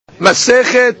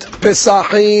Masechet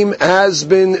Pesachim has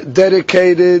been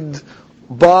dedicated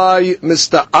by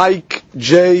Mr. Ike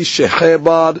J.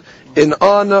 Shehebar in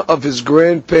honor of his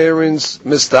grandparents,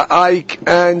 Mr. Ike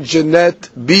and Jeanette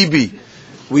Bibi.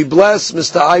 We bless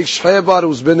Mr. Ike Shehebar,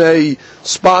 who's been a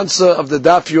sponsor of the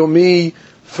Daf Yomi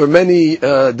for many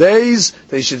days.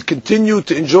 They should continue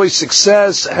to enjoy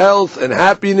success, health, and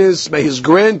happiness. May his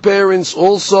grandparents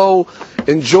also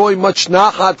enjoy much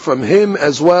nachat from him,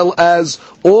 as well as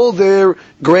all their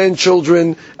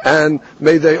grandchildren, and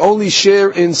may they only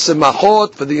share in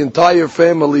semachot for the entire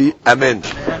family. Amen.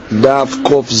 Daf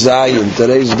Kof Zayin.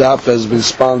 Today's daf has been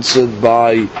sponsored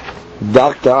by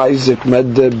Dr. Isaac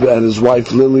Meddeb and his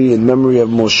wife Lily in memory of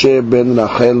Moshe ben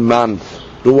Rachel Man.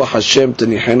 Ruach Hashem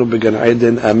Tenihenu Began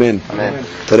Eden. Amen.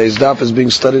 Today's daf is being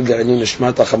studied by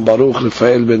Nishmat Acham Baruch,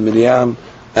 Rafael ben Miriam,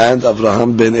 and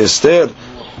Avraham ben Esther.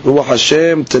 Ruach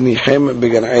Hashem Tenichem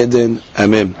Began Eden.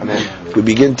 Amen. We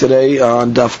begin today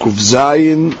on Daf Kuf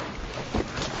Zayin.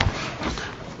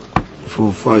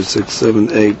 4, 5, 6,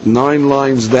 7, 8, 9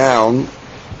 lines down,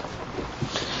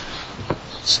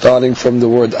 starting from the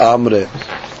word Amre.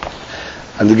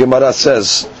 And the Gemara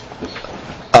says,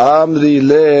 Amri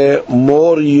le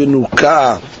mor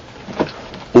yenuka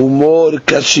umor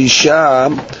kashisha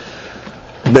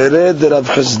bered Rav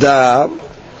Chizda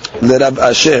le Rav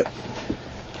Asher.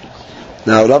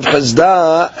 Now Rav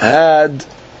Chizda had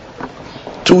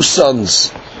two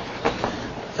sons.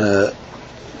 The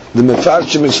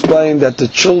Mefarshim explained that the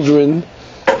children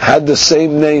had the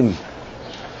same name,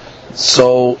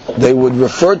 so they would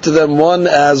refer to them one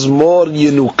as Mor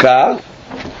Yenuka,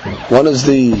 one is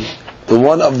the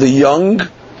one of the young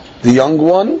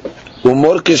one,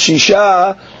 Umor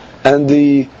Keshisha, and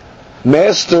the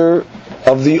master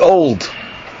of the old.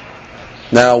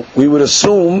 Now we would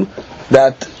assume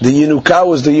that the Yenuka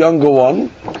was the younger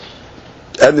one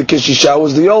and the Keshisha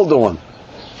was the older one,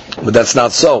 but that's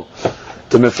not so.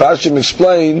 The Mefarshim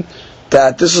explain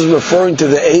that this is referring to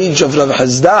the age of Rav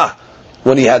Chizda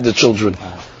when he had the children.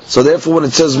 So therefore when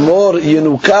it says Mor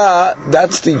Yenuka,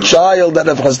 that's the child that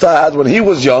Rav Chizda had when he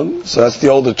was young, so that's the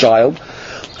older child.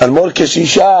 And Mor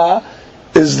Keshisha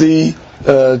is the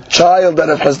child that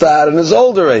Rav Chizda had in his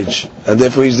older age, and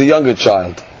therefore he's the younger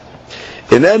child.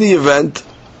 In any event,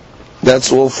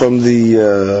 that's all from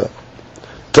the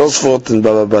Tosfot and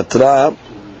Baba Batra,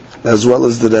 as well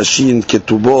as the Rashi and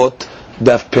Ketubot,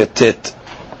 Daf Petet.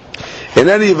 In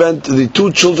any event, the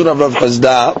two children of Rav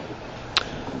Chizda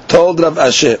told Rav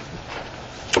Asher,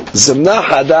 Zemna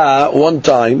Hada, one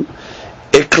time,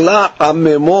 Ikla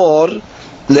Amemor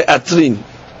le'atrin.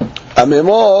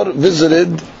 Amemor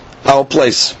visited our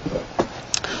place.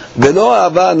 Velo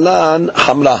avan lan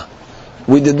hamra.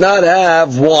 We did not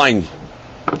have wine.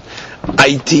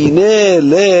 Aitine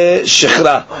le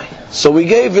shechra. So we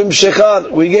gave him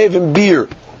shechar, we gave him beer.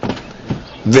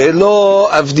 Velo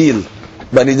avdil,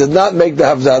 but he did not make the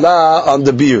havdalah on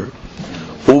the beer.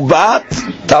 Ubat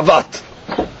tavat.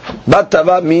 Bat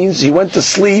tavat means he went to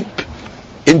sleep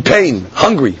in pain,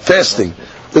 hungry, fasting.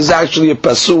 This is actually a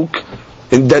pasuk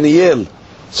in Daniel.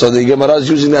 So the Gemara is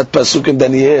using that pasuk in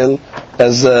Daniel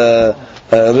as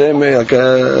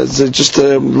just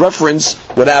a reference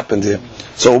what happened here.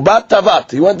 So ubat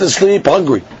tavat, he went to sleep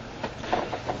hungry.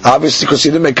 Obviously because he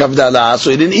didn't make havdalah, so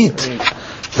he didn't eat.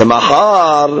 The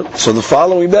mahar, so the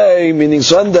following day, meaning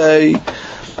Sunday,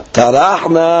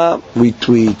 tarachna, we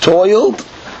toiled,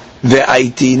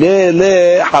 ve'aitine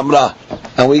le hamra,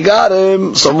 and we got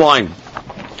him some wine.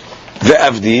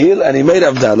 Ve'avdil, and he made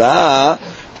avdalah,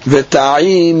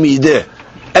 ve'ta'im mideh,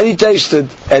 and he tasted,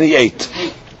 and he ate.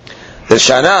 The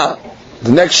shana,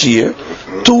 the next year,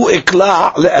 tu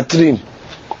ikla' le'atrin,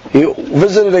 he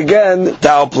visited again to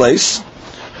our place,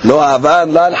 lo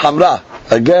avan lan hamra.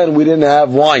 Again, we didn't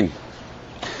have wine.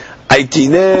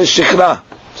 Aitine shechra.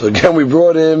 So again, we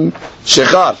brought him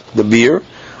shechar, the beer.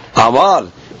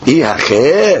 Amar,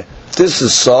 ihache. This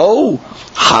is so.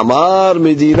 Hamar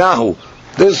medinahu.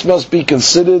 This must be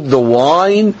considered the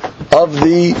wine of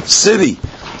the city.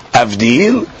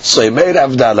 Avdil. So he made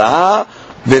avdalah.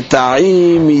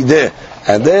 V'ta'im mideh.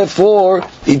 And therefore,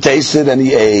 he tasted and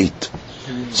he ate.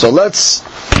 So let's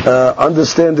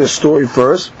understand this story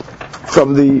first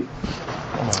from the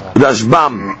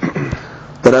Rashbam.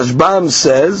 The Rashbam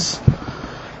says,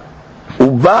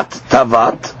 Ubat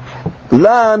tavat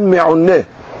lan me'unneh.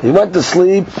 He went to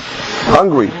sleep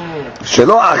hungry.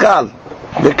 Shelo achal.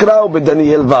 Bikrao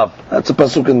b'Daniel vav. That's a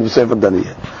pasuk in the Sefer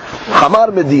Daniel.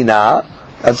 Hamar Medina,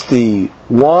 that's the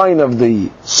wine of the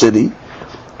city.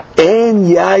 En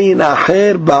yayin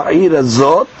acher ba'ir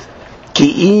azot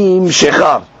ki'im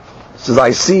shechar. Says,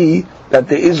 I see that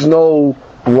there is no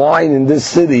wine in this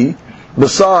city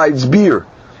besides beer,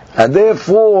 and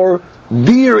therefore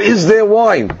beer is their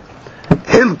wine.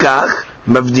 Hilkach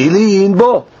mavdilin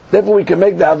bo. Therefore we can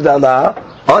make the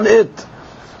Havdalah on it.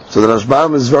 So the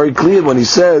Rashbam is very clear when he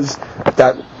says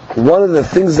that one of the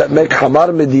things that make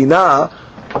Hamar Medina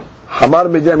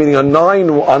meaning a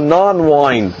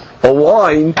non-wine, a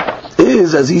wine,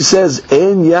 is, as he says,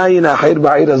 En yayin ahir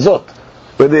ba'ir azot,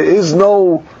 where there is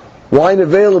no wine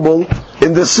available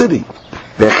in the city.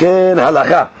 Vechen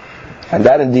halakha. And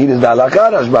that indeed is the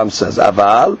halakha, Rashbam says.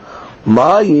 Aval,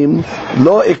 mayim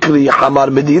lo ikri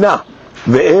Hamar Medina.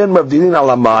 Ve'en mavdilin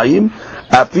ala mayim,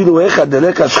 afilu echad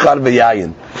delek ashchar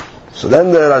ve'yayin. So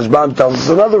then the Rashbam tells us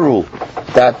another rule,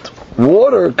 that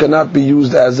water cannot be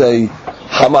used as a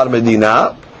Hamar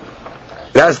Medina.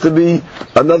 It has to be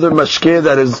another mashkeh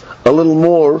that is a little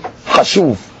more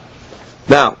hashuv.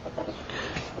 Now,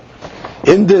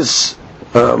 in this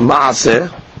ma'aseh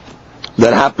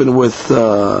that happened with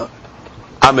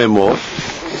Amemor,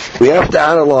 we have to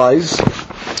analyze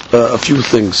a few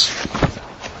things.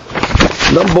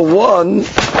 Number one,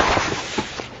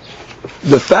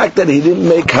 the fact that he didn't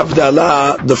make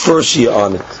Havdalah the first year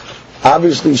on it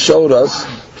obviously showed us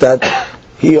that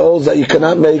he holds that you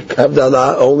cannot make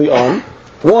Havdalah only on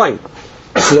wine.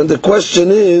 So then the question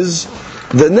is,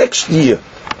 the next year,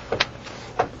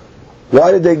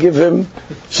 why did they give him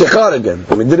Shechar again?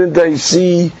 I mean, didn't they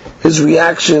see his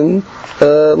reaction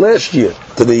last year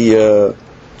to the...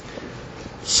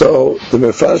 So the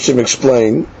Mefarshim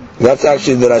explain, that's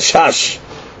actually the Rashash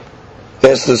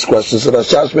asked this question. So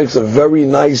Rashash makes a very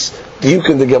nice diuk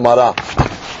in the Gemara.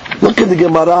 Look at the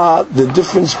Gemara, the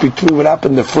difference between what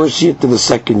happened the first year to the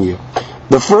second year.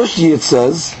 The first year it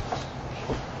says,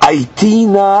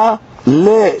 Aitina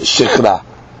le shechra.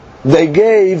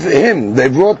 They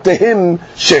brought to him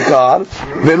shechar,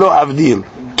 velo avdil.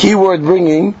 Keyword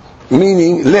bringing,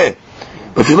 meaning le.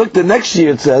 If you look the next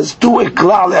year it says, Tu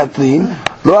ekla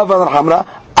le'atlin, lo avan hamra,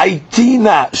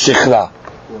 Aitina shechra.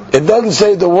 It doesn't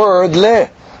say the word le.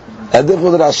 And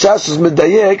therefore the Rashash is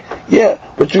medayek,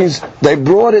 which means they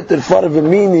brought it in front of him,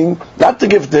 meaning not to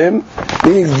give to him,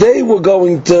 meaning they were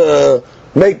going to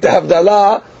make the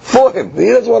Havdalah for him. He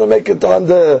doesn't want to make it on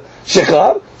the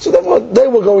Shechar, so therefore they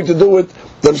were going to do it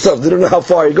themselves. They don't know how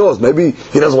far he goes. Maybe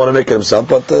he doesn't want to make it himself,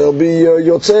 but it'll be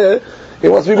Yotzeh, he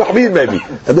wants to be Mahmid maybe.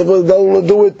 And therefore they'll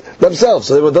do it themselves.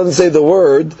 So it doesn't say the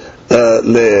word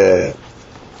le.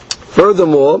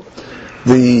 Furthermore,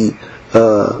 the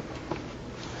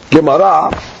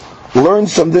Gemara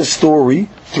learns from this story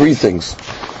three things.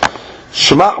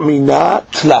 Shema' mina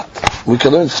tlat. We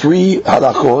can learn three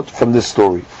halachot from this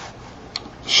story.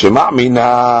 Shema'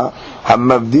 mina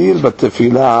hamavdil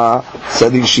b'tefila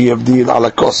sadi sheyavdil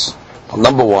ala kos.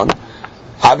 Number one,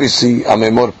 obviously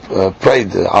Amemor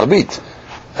prayed arbit,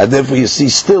 and therefore you see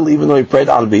still, even though he prayed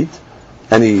arbit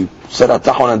and he said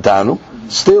atachon antanu,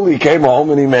 still he came home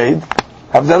and he made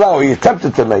Havdalah, or he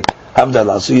attempted to make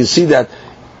Havdalah. So you see that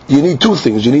you need two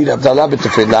things. You need Havdalah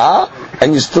b'tefillah,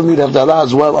 and you still need Havdalah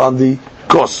as well on the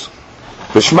kos.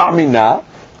 V'shma' mina.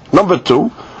 Number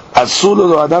two, asur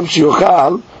lo adam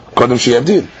sheyochal kodem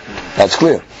sheyavdil. That's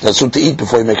clear. That's to eat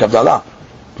before you make Havdalah.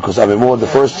 Because Amemor the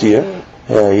first year,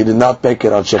 he did not make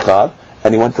it on Shechar,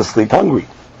 and he went to sleep hungry.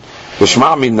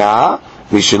 V'shma' mina,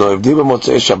 mishelo yavdil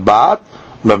b'motzei Shabbat,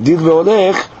 mavdil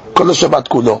ve'olech kol Shabbat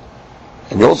kulo.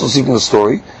 And you also see from the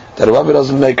story that whoever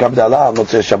doesn't make Havdalah on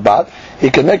Motzei Shabbat, he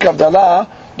can make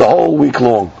Havdalah the whole week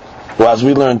long. Whereas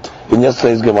we learned in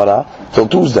yesterday's Gemara till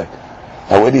Tuesday.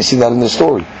 And where do you see that in the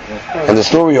story? In the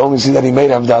story you only see that he made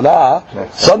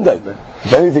Havdalah Sunday.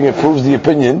 If anything, it proves the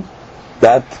opinion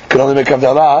that you can only make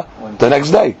Havdalah the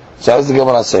next day. So how does the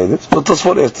Gemara say this? But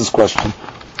Tosfot asked this question.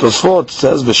 Tosfot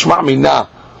says, V'shma' mina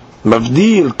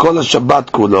mavdil kol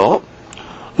ha-Shabbat kulo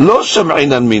lo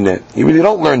sham'inan mineh. You really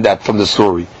don't learn that from the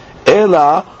story.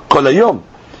 Ela kol hayom.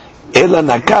 Ela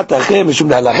nakat achem mishum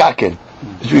lehalakha ken.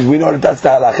 Which means we know that that's the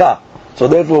halakha. So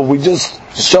therefore we just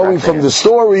showing from the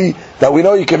story that we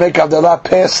know you can make Havdalah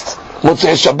past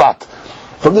Motzei Shabbat.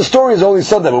 From the story is only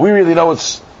Sunday, but we really know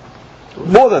it's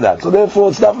more than that. So therefore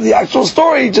it's not from the actual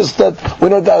story, just that we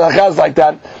know that halakha is like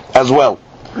that as well.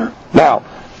 Now,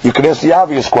 you can ask the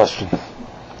obvious question.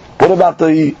 What about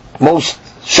the most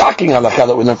shocking halakha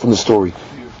that we learned from the story?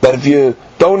 That if you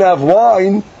don't have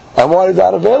wine, and wine is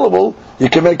not available, you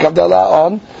can make Havdalah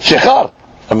on Shechar.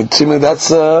 I mean, seemingly that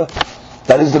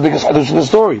is the biggest hadush in the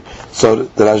story. So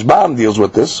the Rashbam deals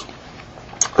with this.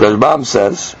 Rashbam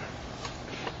says,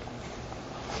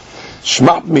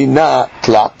 Shma' mina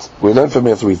tlat. We learn from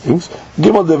here three things.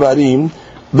 Gimel devarim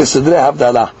b'sedrei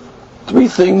Havdalah. Three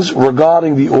things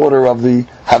regarding the order of the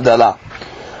Havdalah.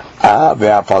 We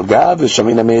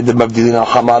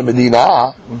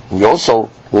also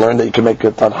learned that you can make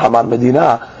it on Hamar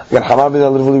Medina. Again, Hamar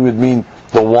Medina literally would mean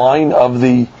the wine of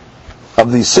the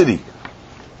city.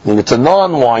 And it's a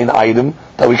non-wine item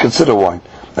that we consider wine.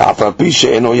 Now,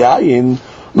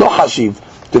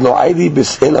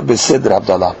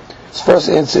 his first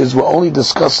answer is we're only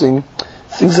discussing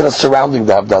things that are surrounding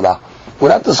the Havdalah. We're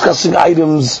not discussing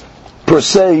items per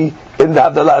se in the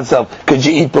Havdalah itself. Could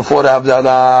you eat before the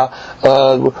Havdalah?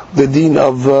 The deen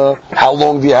of how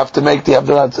long do you have to make the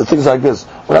Havdalah? Things like this.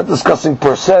 We're not discussing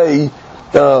per se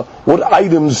what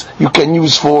items you can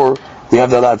use for the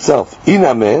Havdalah itself.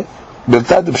 Iname,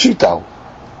 b'tad b'shitahu.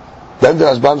 Then the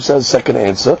Rashbam says, second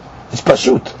answer, it's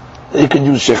pashut. You can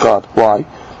use shechar. Why?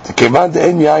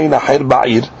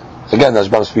 Again,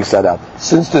 Rashbam speaks that out.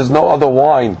 Since there's no other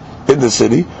wine in the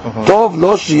city, tov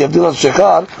lo sheyavdil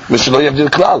shechar, mishlo yavdil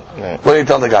klal. What do you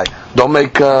tell the guy? Don't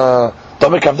make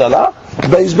Havdalah,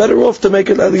 but he's better off to make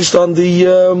it at least on the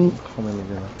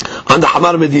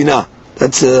Hamar Medina.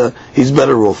 That's he's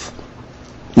better off.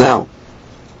 Now,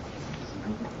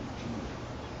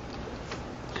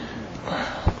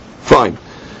 fine.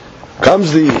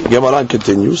 Comes the Gemara and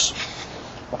continues.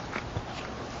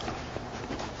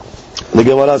 The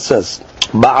Gemara says,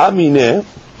 Ba'amine,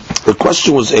 the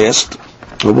question was asked,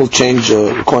 we will change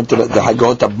according to the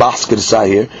Hagot of Bach's Girsah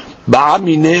here,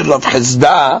 Ba'amine Rav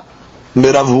Hizda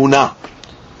Mirav Huna.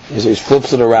 He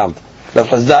flips it around. Rav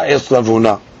Hizda asked Rav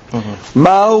Huna,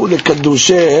 Ma'u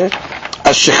lekadushe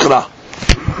ash-shikhra.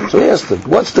 So he asked him,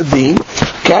 what's the deen?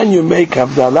 Can you make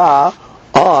Havdalah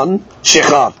on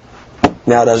Shekhar?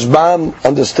 Now Rashbam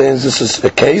understands this is a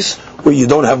case where you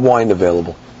don't have wine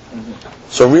available.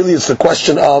 So really it's the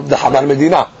question of the Hamar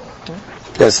Medina.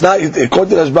 It's not,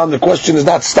 according to Rashbam, the question is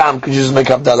not stam, could you just make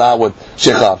Havdalah with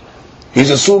Shekhar?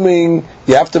 He's assuming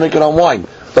you have to make it on wine.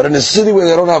 But in a city where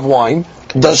they don't have wine,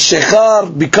 does Shekhar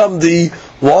become the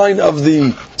wine of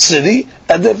the city?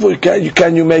 And therefore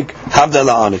can you make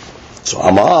Havdalah on it? So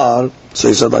Amar, so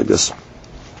he said like this.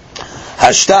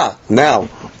 Hashta, now,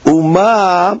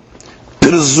 Uma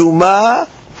Pirzuma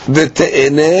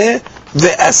V'te'ene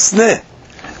V'asne.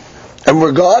 And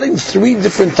regarding three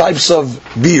different types of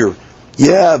beer,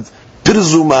 you have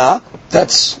Pirzuma,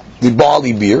 that's the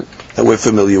barley beer that we're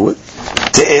familiar with.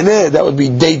 Te'ene, that would be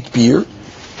date beer.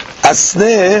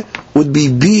 Asne would be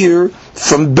beer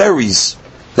from berries.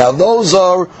 Now those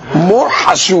are more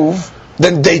hashuv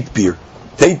than date beer.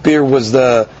 Date beer was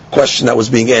the question that was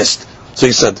being asked. So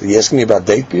he said, are you asking me about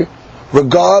date beer?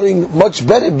 Regarding much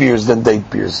better beers than date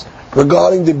beers.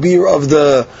 Regarding the beer of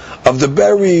the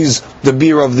berries, the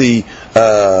beer of the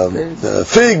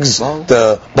figs,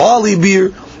 the barley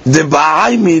beer, the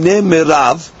ba'aymine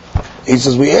merav. He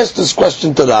says, we asked this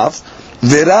question to Rav,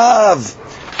 v'Rav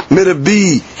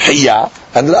mirabi Hiya,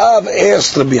 and Rav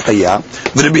asked Rabbi Hiya,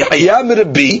 v'Rabbi Hiya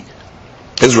mirabi,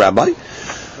 his rabbi,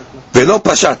 v'lo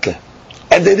pashatle.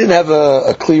 And they didn't have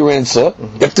a clear answer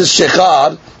if the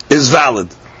shekhar is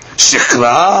valid.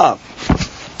 Shekhra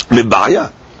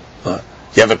mibaya.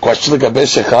 You have a question like Abay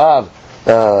Shekhar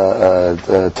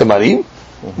Tamarim?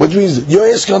 Which means you're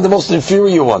asking on the most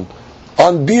inferior one.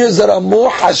 On beers that are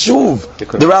more hashuv,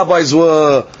 the rabbis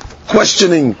were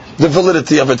questioning the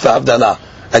validity of it for Havdalah.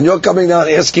 And you're coming now and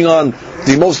asking on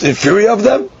the most inferior of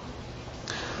them?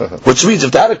 Which means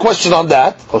if they had a question on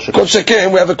that, Kol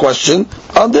Sheken, we have a question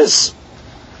on this.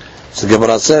 So the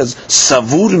Gemara says,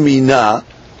 Savur Mina,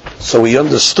 so he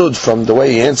understood from the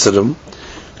way he answered him,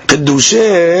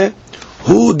 Kedushe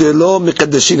Hu de lo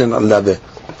mikadeshin an Allah.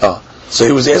 So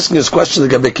he was asking his question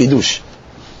like a kiddush.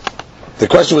 The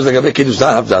question was like a kiddush,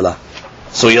 not Havdalah.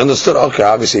 So he understood, okay,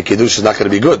 obviously kiddush is not going to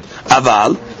be good.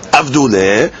 Aval,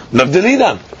 avdule,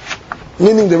 navdelinan.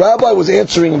 Meaning the rabbi was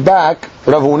answering back,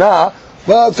 Rav Huna,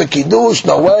 but for kiddush,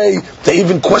 no way. They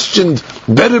even questioned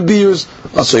better beers.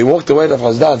 So he walked away to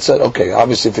Hazda and said, okay,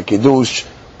 obviously for kiddush,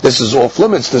 this is off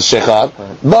limits, this shekhar,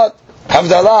 but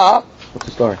Havdalah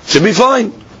should be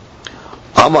fine.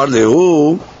 Amar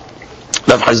lehu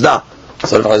Rav Hazda.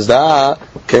 So Rav Hazda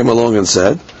came along and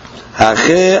said,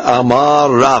 Hache Amar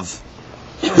Rav.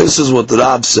 This is what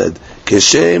Rav said.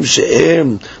 Keshem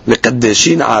she'em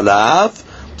mekadeshin alav,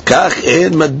 kach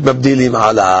en mabdilim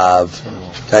alav.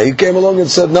 He came along and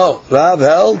said, no, Rav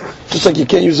held, just like you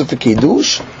can't use it for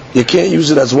kiddush, you can't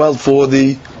use it as well for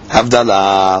the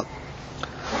Havdalah.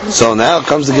 So now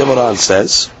comes the Gemara and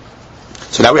says,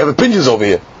 so now we have opinions over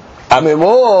here.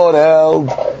 Amemor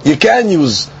held, you can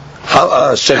use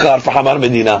Shekhar for Hamar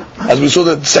Medina. As we saw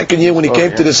the second year when he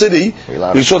came to the city,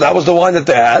 we saw that was the wine that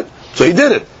they had, so he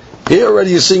did it. Here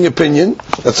already you're seeing opinion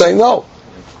that's saying no,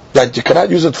 that you cannot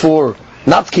use it for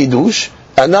not Kiddush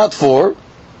and not for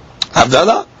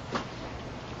Havdalah.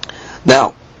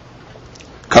 Now,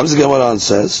 comes the Gemara and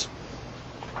says,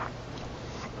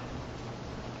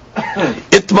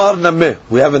 Itmar Nameh.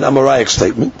 We have an Amoraic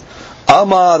statement.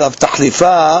 Amar of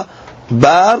Tahlifa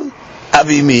Bar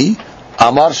Avimi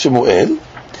Amar Shemuel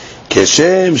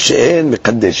Keshem She'en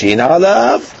Mekadeshin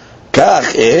Alav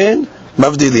Kach En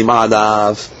Mavdilim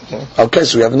Alav. Okay,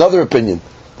 so we have another opinion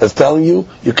that's telling you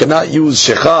cannot use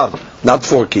Shechar, not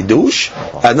for Kiddush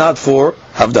and not for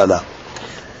Havdalah.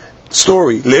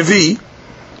 Story. Levi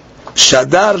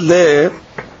Shadar Le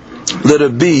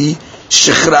Rabbi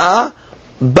Shechra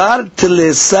Bar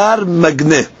Telesar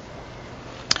Magne.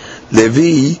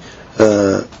 Levi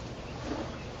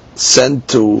sent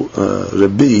to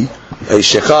Rabbi a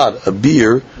shechar, a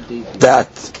beer,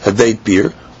 a date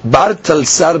beer, Bar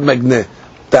Telesar Magne,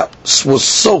 that was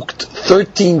soaked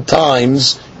 13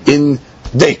 times in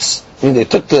dates. I mean, they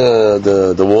took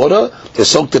the water, they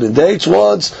soaked it in dates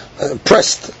once,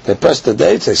 pressed. They pressed the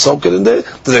dates, they soaked it in dates,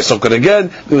 then they soaked it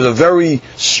again. It was a very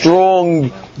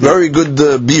strong, very good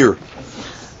beer.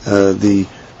 The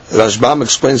Rashbam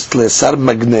explains Tlesar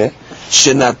Magne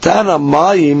שנתן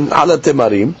המים על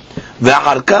התמרים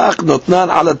ואחר כך נותנן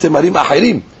על התמרים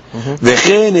אחרים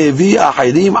וכן הביא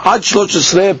אחרים עד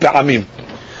 13 פעמים.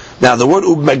 Now the word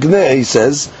Magne, he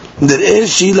says, נראה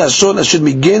שהיא לשון אשר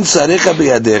מגן שריך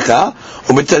בידיך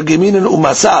ומתרגמין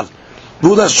ומסר,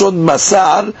 והוא לשון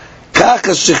מסר, כך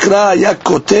השכרה היה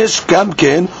קוטש גם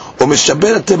כן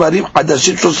ומשבר התמרים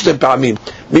חדשים 13 פעמים.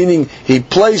 Meaning he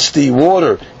placed the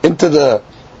water into the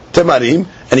temarim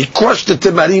and he crushed the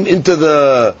temarim into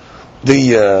the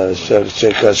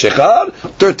shechar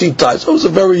 13 times. It was a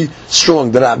very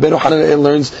strong. The Rabbeinu Hanan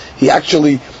learns he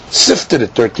actually sifted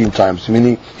it 13 times,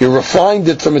 meaning he refined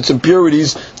it from its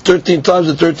impurities 13 times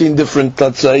to 13 different,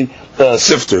 let's say,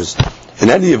 sifters. In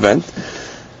any event,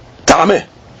 ta'ameh,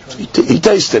 he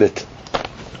tasted it.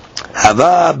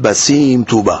 Hava basim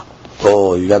tuba.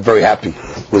 Oh, you got very happy.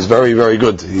 It was very, very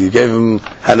good. You gave him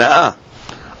hana'ah.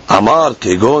 Amar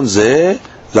kegon ze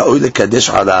la'oi lekadesh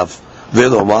alav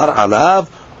ve'lomar alav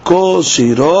kol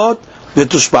shirot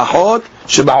ve'tushbahot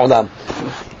sheba'olam.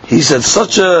 He said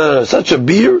such a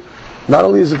beer, not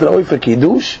only is it la'oi for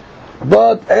kiddush,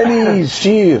 but any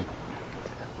shiur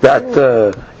that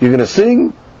you're going to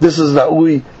sing, this is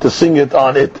la'oi to sing it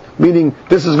on it. Meaning,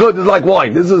 this is good, this is like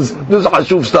wine, this is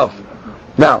hashuv stuff.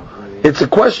 Now, it's a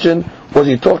question, was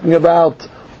he talking about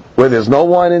where there's no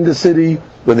wine in the city,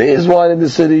 where there is wine in the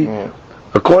city?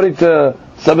 According to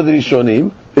some of the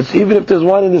Rishonim, it's even if there's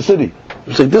wine in the city.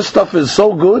 You say, this stuff is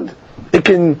so good, it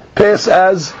can pass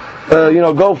as,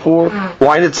 go for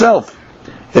wine itself.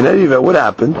 In any event, what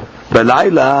happened?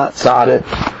 Belayla sa'are,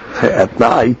 at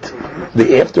night,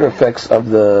 the after effects of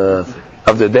the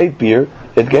date beer,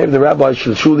 it gave the rabbi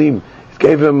shulshulim, it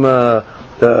gave him,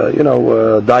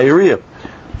 diarrhea.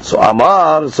 So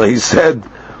Amar, so he said,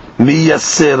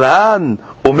 Miyaseran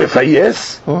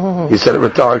umefayes. He said it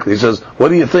rhetorically. He says, what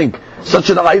do you think? Such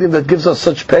an item that gives us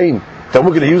such pain, that we're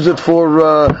going to use it for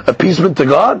appeasement to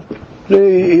God?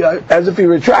 As if he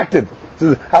retracted.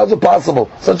 How's it possible?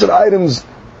 Such an item's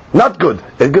not good.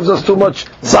 It gives us too much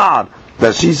sa'ar.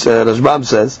 Rashbam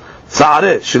says,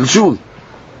 sa'are, shilshul.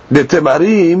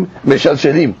 בתמרים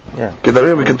משלשלים,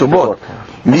 כדברים וכתובות.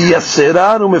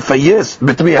 מייסרן ומפייס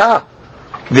בתמיהה.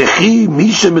 וכי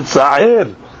מי שמצער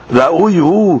ראוי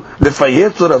הוא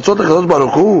לפייס לרצות הקדוש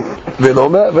ברוך הוא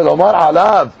ולומר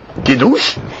עליו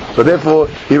קידוש. So therefore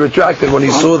he retracted when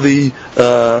he saw the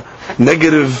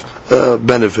negative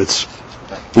benefits.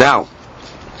 Now,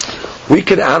 we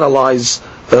can analyze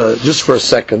just for a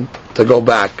second to go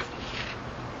back.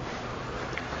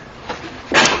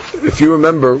 If you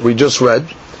remember, we just read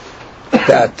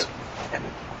that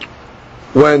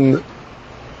when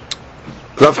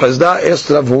Rav Chazda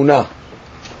asked Rav Huna,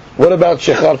 what about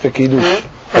Shechar for Kiddush?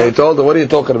 And he told him, what are you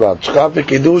talking about? Shechar for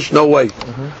Kiddush? No way.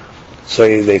 So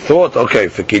they thought, okay,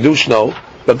 for Kiddush no,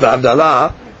 but for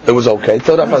Havdalah, it was okay.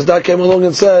 So Rav Chazda came along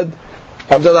and said,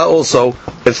 Havdalah also,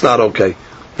 it's not okay.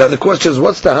 Now the question is,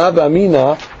 what's the Hava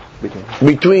Amina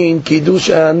between Kiddush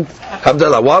and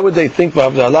Havdalah? Why would they think for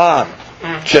Havdalah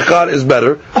Shechar is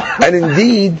better? And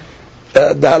indeed,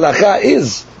 the halakha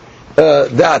is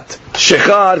that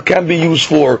Shechar can be used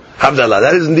for Havdalah.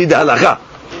 That is indeed the halakha.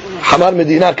 Hamar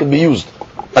Medina can be used.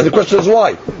 And the question is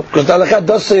why? Because the halakha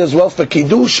does say as well, for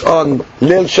Kiddush on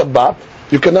Leil Shabbat,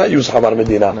 you cannot use Hamar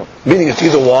Medina. No. Meaning it's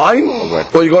either wine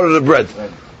or you go to the bread.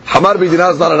 Hamar Medina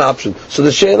is not an option. So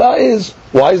the sheila is,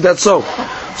 why is that so?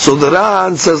 So the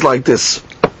Ran says like this.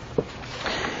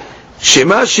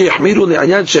 שמה שהחמירו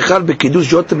לעניין שחר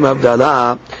בקידוש יותר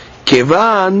מהבדלה,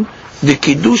 כיוון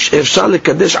דקידוש אפשר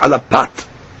לקדש על הפת,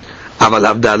 אבל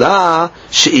הבדלה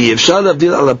שאי אפשר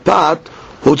להבדיל על הפת,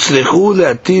 הוצלחו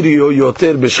להתיר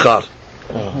יותר בשחר.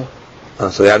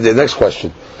 So you have the next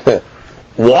question.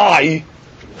 Why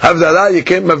הבדלה you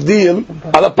can't מבדיל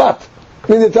על הפת?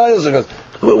 I mean, the Italians are going,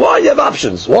 why you have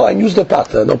options? Why? Use the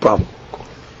pot, no problem.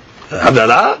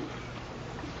 Havdalah?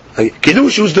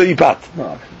 Kiddush, use the pot.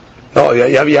 No,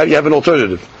 you have an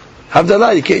alternative.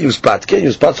 Havdalah, you can't use pot. Can't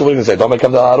use pot, so what are you going to say? Don't make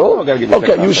Havdalah at all?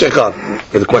 Okay, use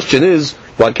Shechar. The question is,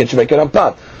 why can't you make it on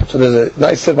pot? So there's a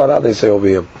nice Sevara they say over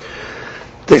here.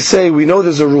 They say, we know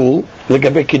there's a rule,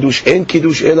 Legabe Kiddush, en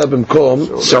Kiddush ela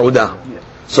b'mkom Saudah.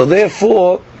 So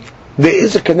therefore, there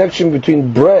is a connection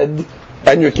between bread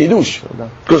and your Kiddush.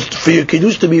 Because for your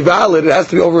Kiddush to be valid, it has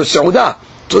to be over a Saudah.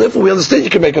 So therefore, we understand you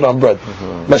can make it on bread.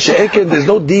 Masha'ekin, there's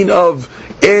no deen of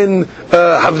in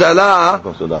Havdalah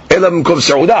ela b'mkom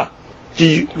Saudah.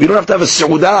 You don't have to have a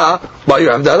Saudah by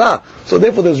your Havdalah. So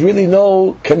therefore, there's really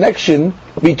no connection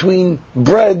between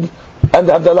bread and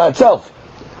the Havdalah itself.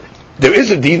 There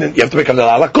is a deen, and you have to make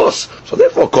Havdalah ala kos. So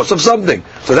therefore, kos of something.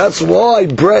 So that's why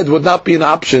bread would not be an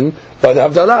option by the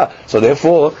Havdalah. So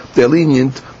therefore, they're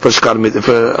lenient for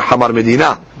Hamar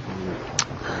Medina.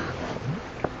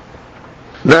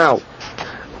 Now,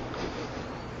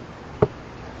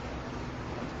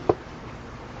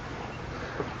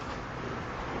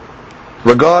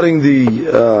 regarding the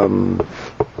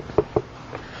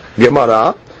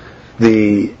Gemara,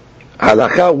 the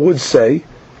halakha would say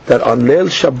that on Leil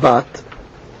Shabbat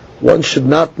one should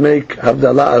not make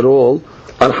Havdalah at all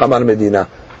on Hamar Medina.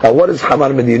 Now what is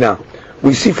Hamar Medina?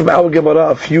 We see from our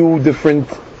Gemara a few different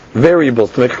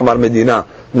variables to make Hamar Medina.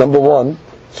 Number one,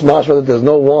 it's mashma that there's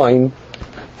no wine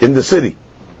in the city.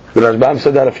 The Rashbam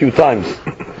said that a few times.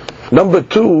 Number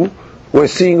two, we're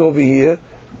seeing over here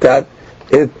that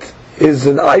it is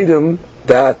an item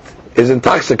that is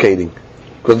intoxicating.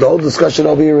 Because the whole discussion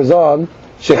over here is on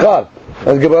Shechar.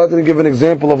 And Gemara didn't give an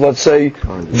example of, let's say,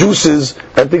 juices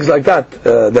and things like that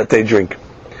that they drink.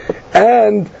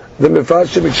 And the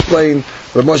Mefarshim explain,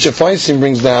 Rav Moshe Feinstein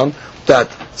brings down that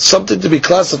something to be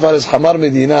classified as Hamar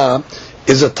Medina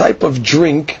is a type of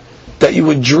drink that you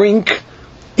would drink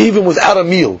even without a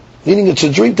meal. Meaning it's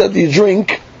a drink that you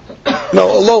drink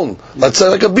alone. Let's say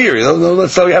like a beer.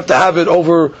 Let's say you have to have it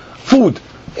over food.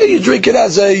 You drink it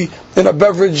as a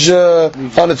beverage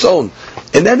on its own.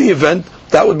 In any event,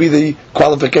 that would be the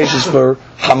qualifications for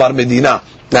Hamar Medina.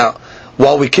 Now,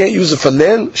 while we can't use it for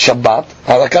Leil Shabbat,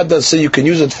 Halakha does say you can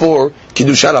use it for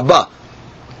Kiddush Rabbah.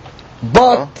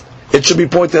 But it should be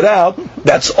pointed out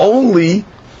that's only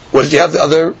when you have the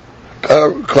other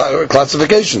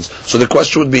classifications. So the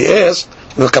question would be asked,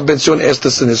 the Kabbenzion asked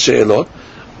this in his She'elot,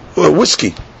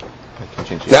 whiskey.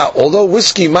 Now, although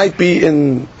whiskey might be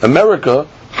in America,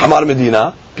 Hamar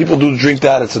Medina, people do drink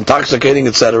that, it's intoxicating,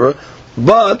 etc.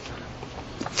 But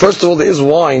first of all, there is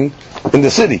wine in the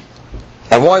city.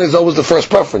 And wine is always the first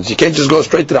preference. You can't just go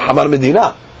straight to the Hamar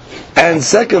Medina. And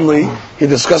secondly, he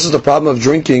discusses the problem of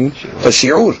drinking a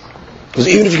Shiur. Because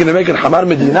even if you're going to make it Hamar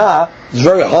Medina, it's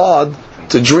very hard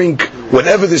to drink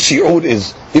whatever the Shiur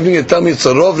is. Even if you tell me it's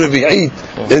a Rov Revi'it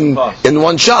in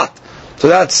one shot. So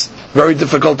that's very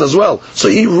difficult as well. So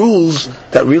he rules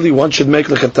that really one should make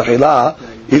like a tahila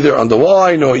either on the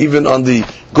wine or even on the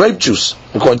grape juice,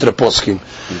 according to the poskim.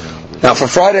 Now for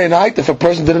Friday night, if a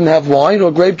person didn't have wine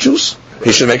or grape juice,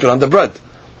 he should make it on the bread.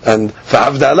 And for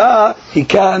Havdalah, he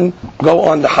can go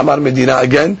on the Hamar Medina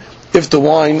again if the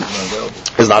wine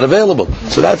is not available.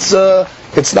 So that's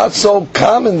it's not so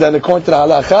common then, according to the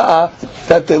halakha,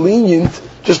 that they're lenient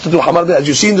just to do Hamar Medina. As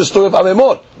you see in the story of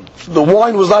Avemor, the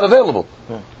wine was not available.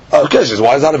 Okay, says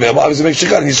why is not available? Obviously, make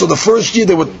shikar. And he saw the first year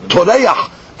they were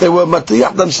toreyach, they were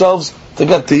matriyach themselves to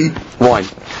get the wine.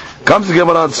 Comes the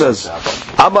Gemara and says,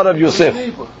 Amar Rav Yosef.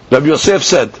 Rav Yosef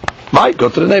said, might go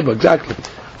to the neighbor, exactly.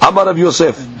 Amar Rav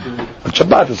Yosef. But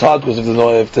Shabbat is hard because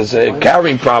if there's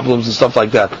carrying problems and stuff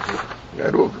like that.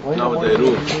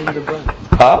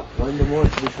 Huh?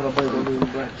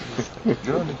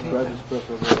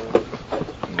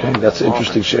 Okay, that's an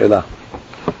interesting she'elah.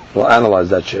 We'll analyze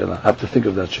that she'elah. I have to think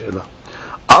of that she'elah.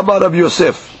 Amar Rav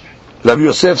Yosef. Rav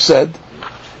Yosef said,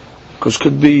 because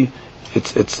could be,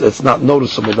 it's not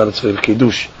noticeable that it's for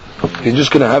Kiddush. If you're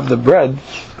just going to have the bread,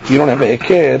 you don't have a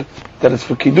hekir that it's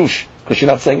for Kiddush, because you're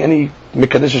not saying any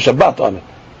Mekadesh Shabbat on it.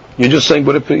 You're just saying,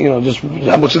 just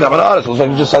how much is that on It's like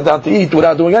you just sat down to eat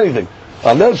without doing anything.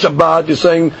 On Leil Shabbat, you're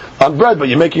saying on bread, but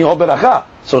you're making a whole beracha.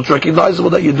 So it's recognizable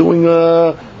that you're doing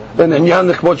an Inyan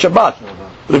Nechmot Shabbat.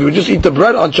 But if you just eat the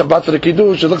bread on Shabbat for the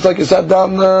Kiddush, it looks like you sat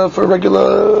down for a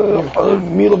regular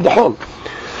meal of the whole.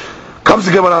 Comes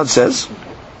the Gemara and says,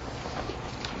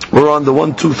 we're on the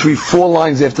 1, 2, 3, 4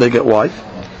 lines after they get white.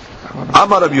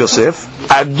 Amar Rabbi Yosef,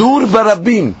 Adur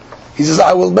barabim. He says,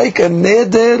 I will make a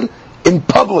neder in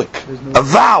public, a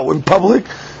vow in public,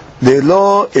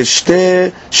 Delo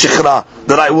ishte shikhra,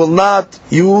 that I will not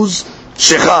use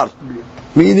shikhar.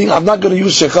 Meaning, I'm not going to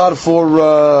use shikhar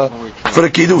for a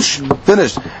kiddush.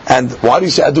 Finished. And why do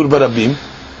you say Adur barabim?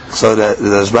 So the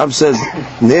Rashbam says,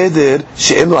 neder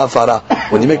she'enu hafara.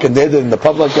 When you make a neder in the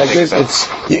public like this,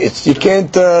 it's you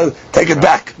can't take it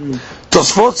back.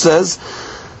 Tosfot says,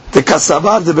 the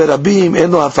kasavar de berabim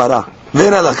enu hafara.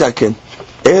 Vena lakaken.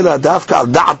 Ela dafka al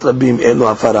da'at rabim enu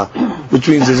hafara. Which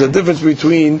means there's a difference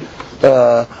between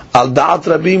al da'at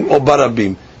rabim or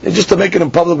barabim. And just to make it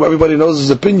in public where everybody knows his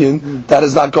opinion, that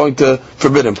is not going to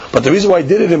forbid him. But the reason why he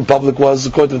did it in public was,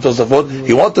 according to Tosafot,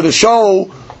 he wanted to show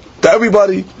to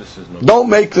everybody, don't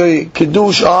make the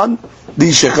kiddush on the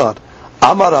shechar.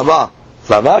 Amar Rava.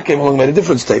 Rava came along and made a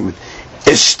different statement.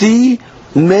 Eshti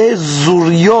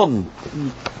mezurion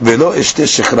velo eshte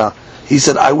shechra. He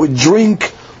said, I would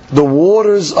drink the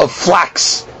waters of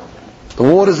flax, the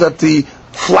waters that the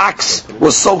flax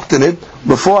was soaked in it,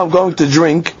 before I'm going to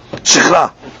drink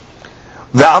shechra.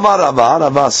 The Amar Rava.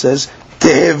 Rava says,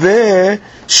 teheve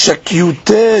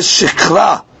shakyute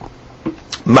shechra.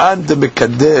 Man de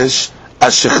mekadesh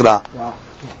ashikra.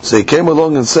 So he came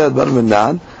along and said,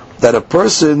 that a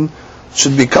person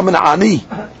should become an ani,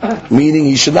 meaning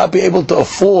he should not be able to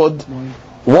afford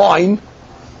wine.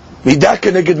 Midah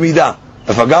keneged midah.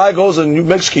 If a guy goes and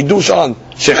makes kiddush on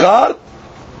shechar,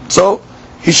 so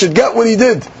he should get what he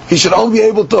did. He should only be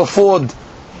able to afford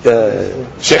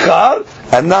shechar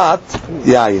and not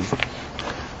yayin.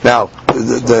 Now,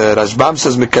 the Rashbam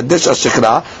says, Mekadesh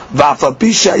Ashikra, Va'afapi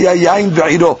Shaya Yain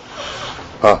Ba'iro.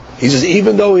 He says,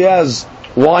 even though he has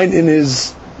wine in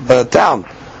his town,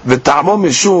 V'ta'amo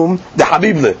Mishum, the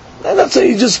Habible. And that's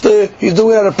he's just, he's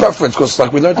doing it out of preference, because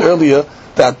like we learned earlier,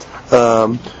 that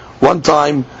one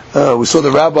time we saw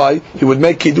the rabbi, he would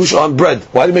make Kiddush on bread.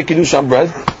 Why did he make Kiddush on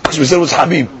bread? Because we said it was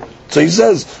Habib. So he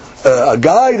says, a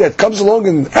guy that comes along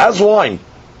and has wine,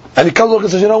 and he comes along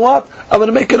and says, you know what? I'm going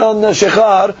to make it on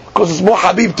shechar because it's more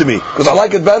habib to me, because I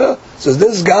like it better. Says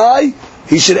this guy,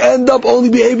 he should end up only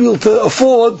be able to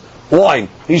afford wine.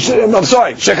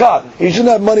 Shechar. He shouldn't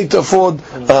have money to afford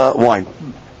wine.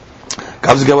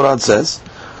 Comes the Gemara and says,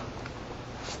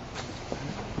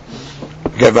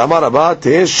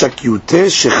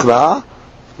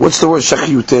 what's the word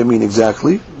shakyute mean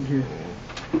exactly?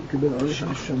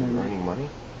 Earning money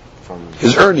from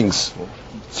his earnings.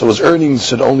 So his earnings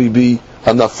should only be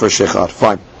enough for shechar.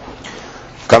 Fine.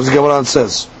 Comes the Gemara and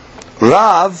says,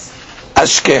 Rav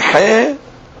ashkehe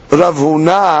Rav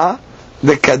Huna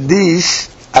lekadish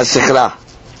ashechra.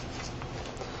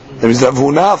 That means Rav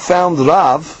Huna found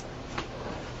Rav,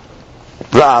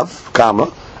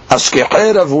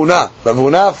 ashkehe Rav Huna. Rav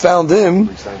Huna found him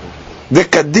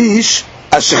lekadish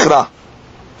ashechra.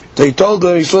 So he told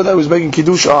her, he saw that he was making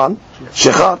kiddush on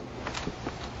shechar.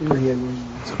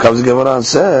 So comes the Gemara and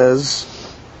says,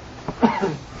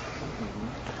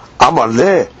 Amar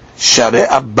le share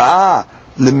abba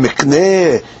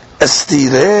lemekne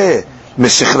estire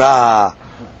meshechra.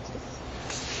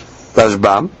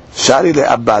 Rashbam shari le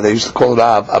abba. They used to call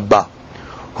Rav Abba.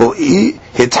 Who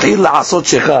hitchil laasot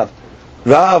shechar.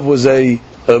 Rav was a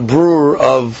brewer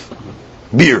of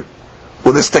beer.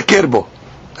 Ulistaker bo,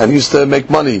 and used to make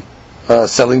money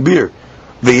selling beer.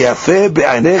 V'yafeh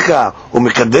be'ainecha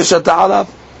u'mekadesh ta'alav.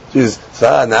 She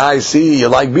says, now I see you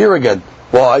like beer again.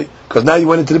 Why? Because now you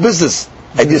went into the business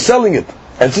and you're selling it.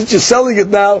 And since you're selling it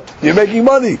now, you're making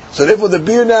money. So therefore the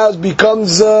beer now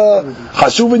becomes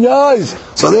hashuv in your eyes.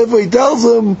 So therefore he tells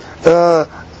him,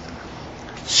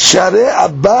 Share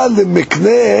abba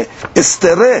lemikne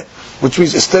estere, which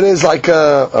means estere is like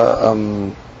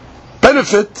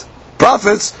benefit,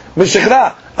 profits,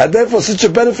 mishechra. And therefore, since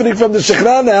you're benefiting from the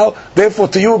shechra now, therefore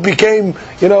to you it became,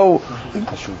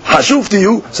 hashuv to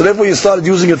you, so therefore you started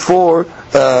using it for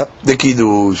the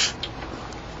kiddush.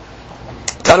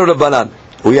 Tanu Rabbanan,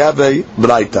 we have a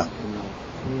braita.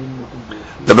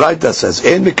 The braita says,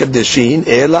 En mekadeshin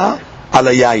ela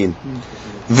ala yayin,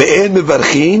 ve'en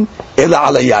mevarchin ela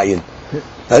ala yayin.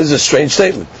 That is a strange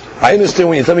statement. I understand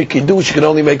when you tell me kiddush, you can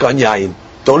only make on yayin.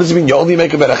 Don't it mean you only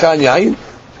make a beracha on yayin?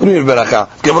 What do you mean beracha?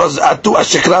 Atu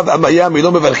ashekra v'amaya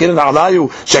milo mevarchin alayu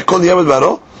shekol yamed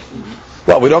baro?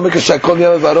 What, we don't make a shekol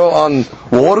yamed baro on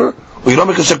water? We don't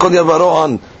make a shekol yamed baro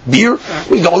on beer?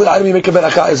 The only item you make a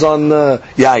beracha is on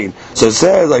yayin. So it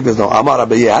says like this, no, Amar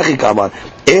Abaye, Achik Amar,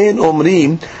 En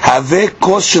omrim, have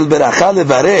kos shel beracha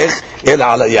levarech el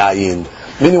ala yayin.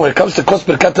 Meaning when it comes to kos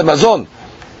berkat hamazon,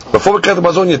 before berkat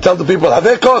hamazon you tell the people,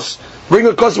 have kos, bring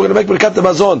a kos, we're going to make berkat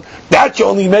hamazon. That you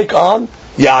only make on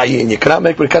yayin. You cannot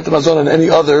make Birkat Hamazon on any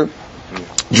other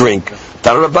drink.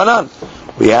 Tarabanan.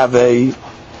 We have a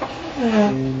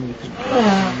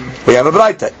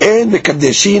Braita. En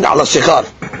Mekadeshin ala Shechar.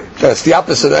 It's the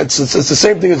opposite. It's the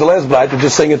same thing as the last Braita,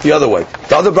 just saying it the other way.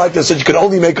 The other Braita said you can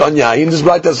only make on yayin. This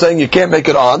Braita is saying you can't make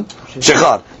it on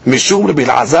Shechar. Mishum Rabbi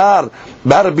Elazar,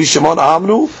 Bar Rabbi Shimon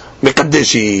Amnu,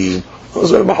 Mekadeshin.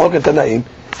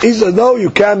 He said, no, you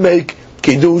can't make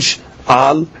Kiddush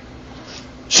al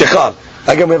Shechar.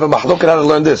 Again, we have a mahlok on how to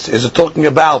learn this. Is it talking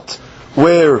about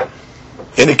where,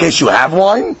 in a case you have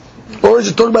wine? Or is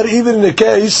it talking about even in a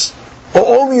case, or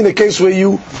only in a case where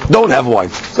you don't have wine?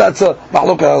 So that's a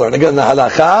mahlok on how to learn. Again, the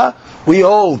halakha, we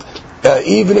hold,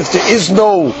 even if there is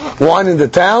no wine in the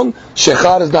town,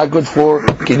 Shechar is not good for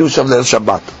Kiddush of Leil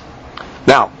Shabbat.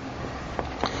 Now,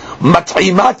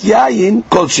 Mat'imat yayin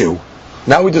kol shehu.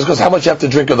 Now we discuss how much you have to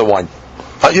drink of the wine.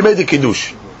 You made the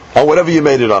Kiddush, or whatever you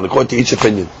made it on, according to each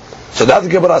opinion. So that the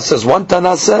Gemara says, one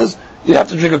Tana says, you have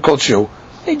to drink a kol shehu.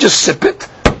 You just sip it,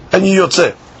 and you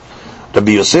yotzeh.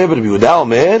 Rabbi Yosef, Rabbi Yehuda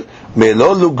Omer,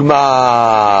 Melo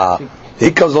Lugma.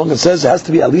 He comes along and says, it has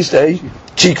to be at least a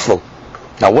cheekful.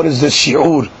 Now what is this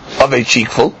shiur of a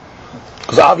cheekful?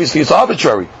 Because obviously it's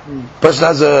arbitrary. Person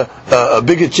has a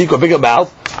bigger cheek or bigger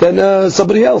mouth than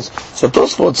somebody else. So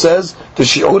Tosfot says the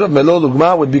shiur of Melo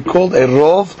Lugma would be called a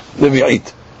rov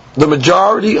revi'it. The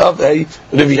majority of a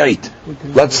revi'it.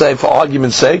 Let's say, for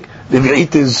argument's sake,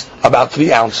 revi'it is about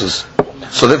 3 ounces.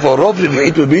 So therefore, rov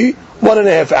revi'it would be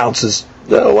 1.5 ounces.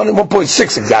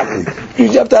 1.6 exactly.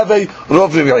 You have to have a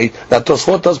rov revi'it. Now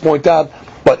Tosfot does point out,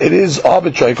 but it is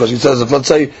arbitrary, because he says, if let's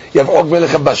say you have Og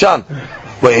Melech Bashan,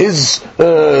 where his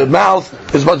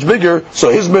mouth is much bigger, so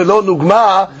his Melo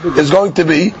Lugma is going to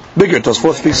be bigger.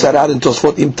 Tosfot speaks that out in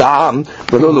Tosfot Im Ta'am,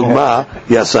 Melo Lugma,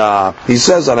 yes, he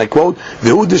says, and I quote,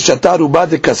 V'hu d'shata ruba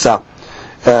d'kasa.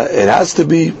 It has to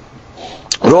be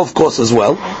rov kos as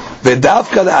well.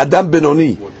 V'davka le'adam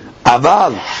benoni.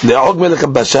 Aval le'og melech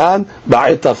bashan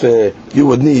ba'etaf. You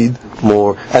would need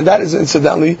more. And that is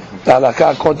incidentally, the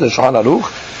halakha according to Shulchan Aruch,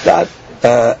 that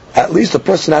at least a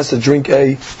person has to drink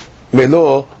a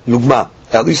Melo Lugma,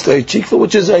 at least a cheekful,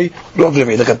 which is a rov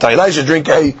revi'it. Like a Tailai should drink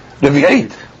a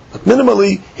revi'it. But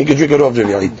minimally, he can drink a rov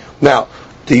revi'it. Now,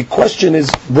 the question is,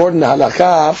 brought in the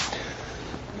halakha,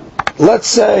 let's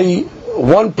say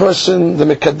one person, the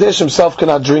Mekadesh himself,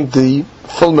 cannot drink the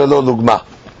full Melo Lugma.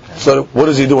 So what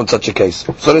does he do in such a case?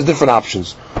 So there's different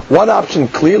options. One option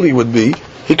clearly would be,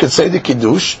 he could say the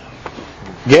Kiddush,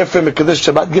 give him a Kiddush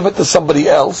Shabbat, give it to somebody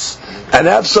else, and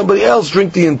have somebody else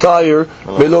drink the entire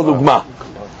Melo Lugma.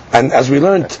 And as we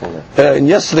learned in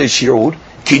yesterday's Shiur,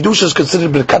 Kiddush is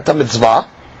considered Birkat Mitzvah.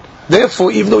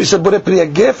 Therefore, even though he said Borei Pri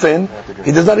Gefen,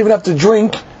 he does not even have to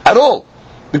drink at all,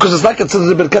 because it's not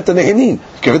considered Birkat Nehenin.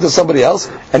 Give it to somebody else,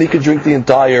 and he could drink the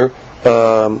entire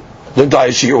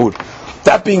Shiur.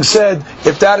 That being said,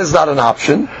 if that is not an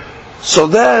option, so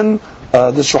then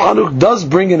the Shulchan Aruch does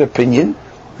bring an opinion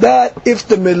that if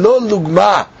the Melo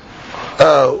Lugma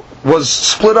was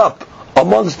split up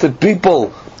amongst the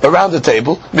people around the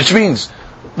table, which means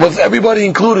with everybody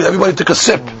included, everybody took a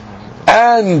sip,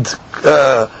 and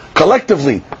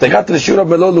collectively they got to the shiur of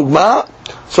Melo Lugma,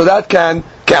 so that can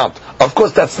count. Of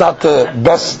course, that's not the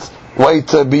best way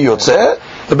to be yotzeh.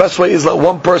 The best way is let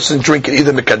one person drink it,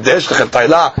 either Mekadesh,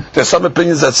 Lechatayla. There's some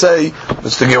opinions that say,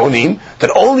 it's the Geonim, that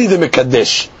only the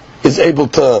Mekadesh is able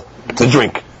to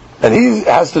drink. And he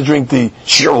has to drink the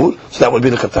shiur, so that would be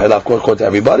the Lechatayla, of course, according to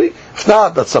everybody. If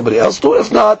not, let somebody else do it.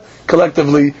 If not,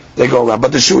 collectively, they go around.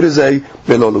 But the shiur is a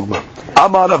Melo Lugma.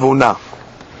 Amar Ravuna.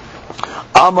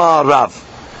 Amar Rav.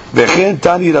 V'chen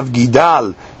tani Rav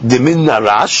Gidal demin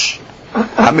narash,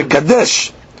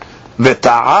 ha-Mekadesh,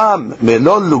 v'ta'am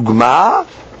Melo Lugma,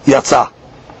 Yatsa.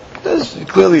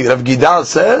 Clearly, Rav Gidal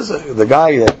says the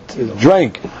guy that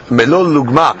drank Melo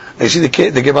Lugma. You see,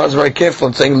 the Gemara is very careful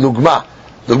in saying Lugma.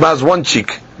 Lugma is one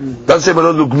cheek. Doesn't say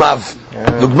Melo Lugmav.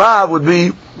 Lugma would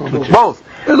be both.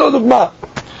 Melo Lugma.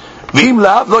 V'im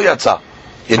lav lo Yatsa.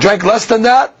 You drank less than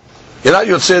that, you're not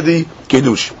Yotzei the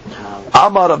Kiddush.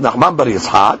 Amar Rav Nachman bar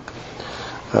Yitzhak.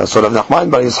 So Rav Nachman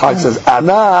bar Yitzhak says,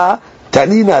 Ana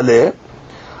tanina le.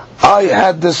 I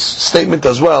had this statement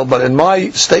as well, but in my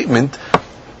statement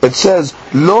it says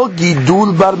Lo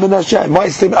Gidul bar Menashe. In my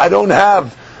statement I don't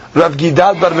have Rav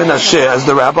Gidal bar Menashe as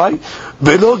the rabbi,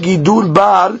 Velo Gidul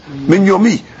bar Min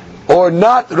Yomi, or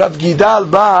not Rav Gidal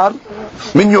bar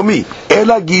Min Yomi,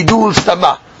 Ela Gidul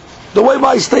Stama. The way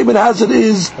my statement has it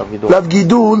is Rav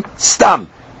Gidul Stam.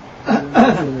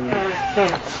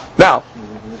 Now,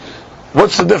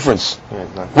 what's the difference?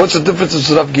 What's the difference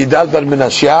between Rav Gidal bar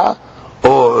Menashe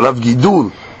or Rav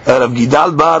Gidul Rav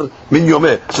Gidal bar min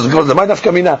Yomi. So the Gemara says, "My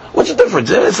nafkamina." What's the difference?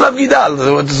 It's Rav Gidal.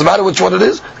 Does it matter which one it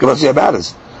is? The Gemara says, "Yeah, it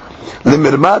matters."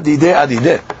 L'mirma dideh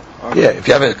adideh. Yeah, if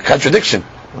you have a contradiction.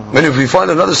 When if we find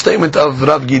another statement of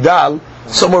Rav Gidal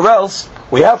somewhere else,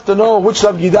 we have to know which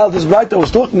Rav Gidal this Braita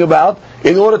was talking about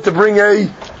in order to bring a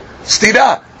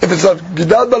stira. If it's Rav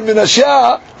Gidal bar min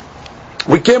Ashia,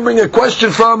 we can't bring a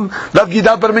question from Rav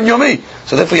Gidal bar min Yomi.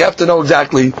 So therefore you have to know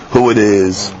exactly who it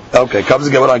is. Okay, comes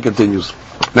the Gemara and continues.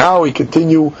 Now we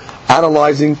continue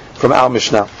analyzing from our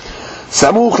Mishnah.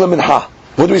 Samuch leminha.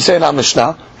 What do we say in our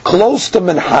Mishnah? Close to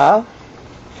minha,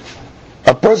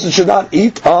 a person should not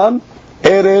eat on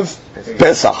Erev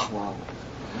Pesach.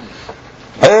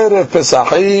 Erev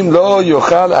Pesachim lo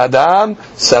yuchal adam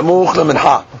samuch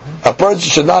leminha. A person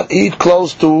should not eat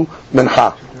close to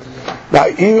minha. Now,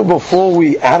 even before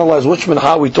we analyze which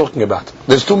minha we're talking about,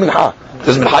 there's two minha.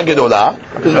 There's minha gedolah,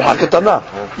 there's minha ketana.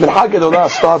 Minha gedolah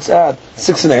starts at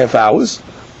 6.5 hours,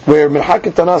 where minha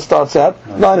ketana starts at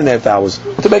 9.5 hours.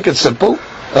 To make it simple,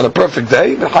 on a perfect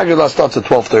day, minha gedolah starts at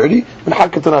 12:30, minha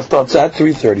ketana starts at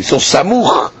 3:30. So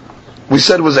samuch, we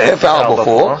said was a half hour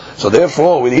before, so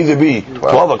therefore it would either be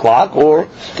 12 o'clock or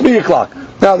 3 o'clock.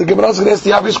 Now the Gemara is going to ask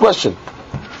the obvious question.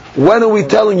 When are we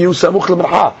telling you samuch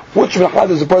leminha? Which minha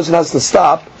does the person has to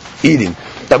stop eating?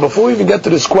 Now before we even get to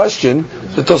this question,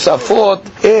 the Tosafot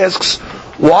asks,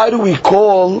 why do we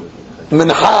call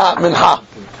minha minha?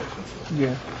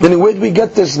 Yeah. Then where do we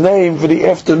get this name for the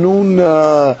afternoon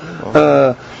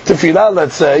tefillah,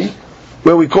 let's say,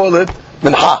 where we call it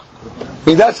minha? I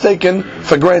mean, that's taken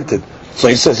for granted. So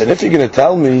he says, and if you're going to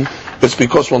tell me it's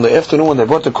because when the afternoon when they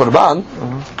brought the korban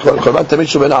tamid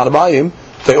shu ben arbaim,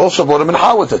 they also brought a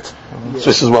minha with it. So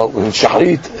he says, well, in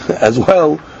Shahrit as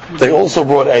well, they also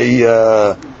brought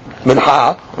a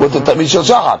minha with the tamid shel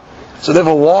shachar. So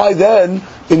therefore, why then,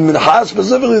 in minha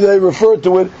specifically, they refer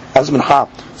to it as minha?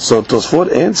 So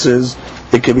Tosfot answers,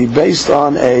 it can be based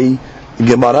on a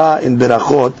Gemara in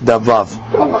Berachot Davav.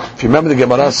 If you remember, the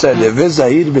Gemara said, "Leve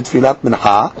zahir b'tfilat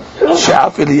minha,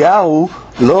 she'af Eliyahu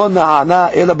lo na'ana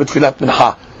ela b'tfilat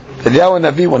minha." Eliyahu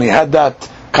Navi, when he had that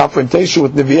confrontation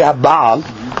with Nevi'ah Baal,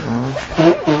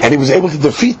 and he was able to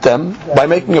defeat them by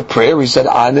making a prayer, he said,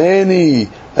 "Aneni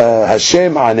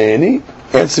Hashem Aneni,"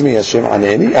 answer me Hashem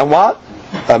Aneni, and what?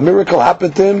 A miracle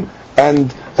happened to him,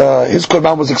 and his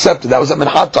korban was accepted. That was at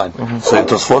minha time. So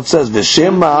Tosfot says,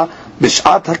 "V'shema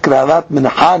b'shat hakrarat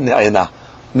minha ne'ena."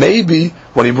 Maybe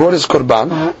when he brought his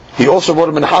korban, he also brought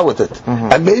a minha with it.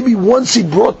 And maybe once he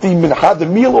brought the minha, the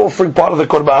meal offering part of the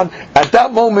korban, at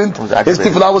that moment his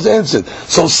tefillah was answered.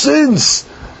 So since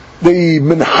the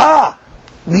minha,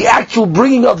 the actual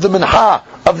bringing of the minha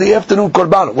of the afternoon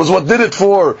korban was what did it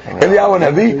for Eliyahu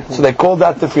Navi, so they called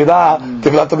that tefillah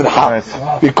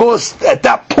minha, because at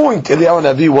that point Eliyahu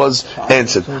Navi was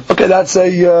answered. Okay, that's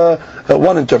a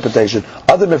one interpretation.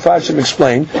 Other Mefarshim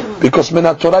explain, because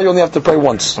minat Torah you only have to pray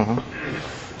once.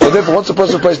 So therefore, once a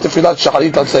person prays tefillah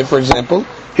shacharit, let's say for example,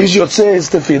 he's yotzei his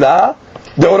tefillah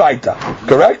deoraita,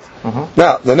 correct?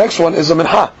 Now the next one is a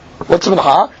minha. What's a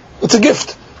minha? It's a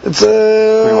gift. It's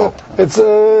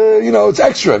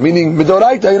extra, meaning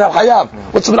midoraita, you're not hayab.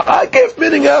 What's a gift?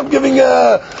 Meaning I'm giving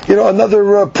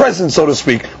another present, so to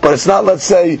speak. But it's not, let's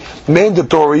say,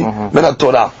 mandatory minat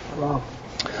Torah.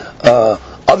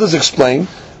 Others explain,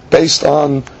 based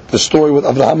on the story with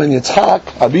Abraham and Yitzhak,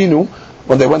 Abinu,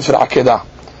 when they went for the Akedah.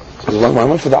 So when they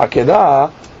went for the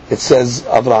Akedah, it says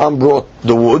Abraham brought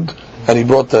the wood, and he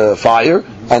brought the fire,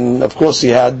 and of course he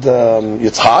had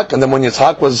Yitzhak, and then when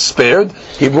Yitzhak was spared,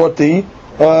 he brought the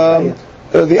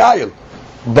ayil.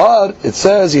 But it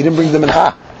says he didn't bring the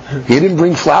minha. He didn't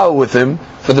bring flour with him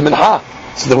for the minha.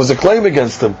 So there was a claim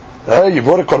against him. Hey, you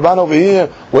brought a korban over here,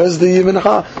 where's the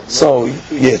minha? So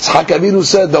Yitzhak Avinu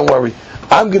said, don't worry,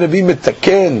 I'm going to be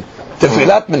mitaken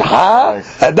tefilat minha,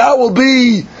 and that will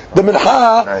be the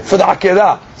minha for the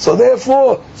Akedah. So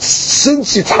therefore,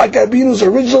 since Yitzhak Abinu's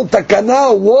original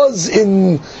takana was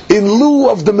in lieu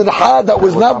of the minha that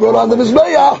was not brought on the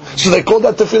Mizbeach, so they called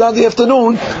that tefillah in the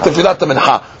afternoon, tefillat the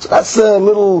minha. So that's a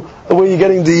little where you're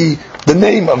getting the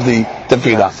name of the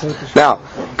tefillah. Now,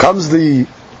 comes the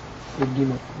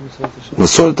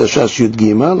מסורת הש"ס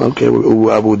י"ג, אוקיי,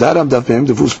 אבו דרם דף מהם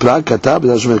דפוס פראג כתב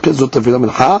בגלל שמרכז זאת תפילה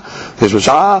מנחה, יש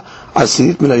בשעה 10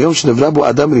 מן היום שנברא בו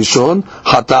אדם ראשון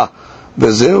חטא,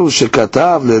 וזהו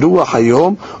שכתב לרוח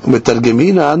היום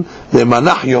ומתרגמינן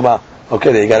למנח יומה.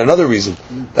 Okay, you got another reason.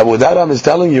 Abu Dharam is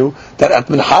telling you that at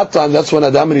Minhat time, that's when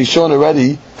Adam and Rishon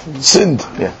already sinned.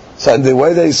 Yeah. So and the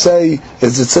way they say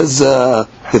is it says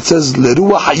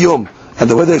Leruah Hayom. And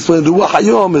the way they explain Ruach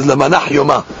Hayom is Lemanach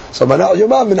Yoma. So Manach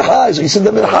Yoma, Mincha, he said the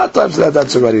Mincha time, so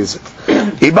that's already it.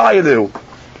 Ibayilu.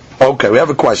 Okay, we have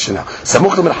a question now.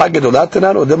 Samuch lemincha gedolah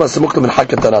tenan or dema samuch lemincha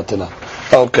ketana tenan?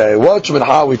 Okay, which mincha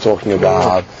are we talking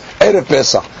about? Erev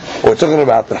Pesach. We're talking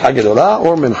about mincha gedolah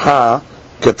or mincha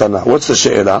ketana. What's the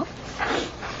she'ela?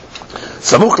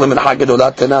 Samuch lemincha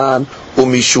gedolah tenan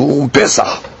umishum Pesach.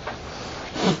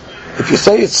 If you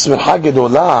say it's mincha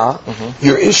gedolah,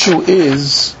 your issue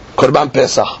is korban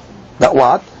Pesach. That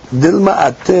what? Dilma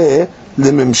ateh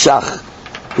lemimshach.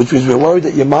 Which means we're worried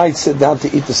that you might sit down to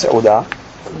eat the seudah,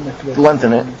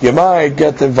 Lengthen it. you might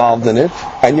get involved in it,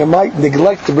 and you might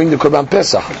neglect to bring the Korban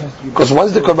Pesach. Because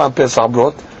once the Korban Pesach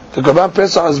brought, the Korban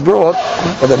Pesach is brought,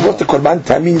 or they brought the Korban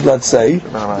Tamid, let's say,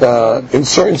 in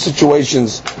certain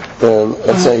situations,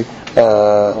 let's say,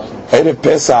 Erev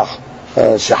Pesach,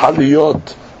 Shehal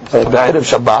Liyot, Erev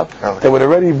Shabbat, they would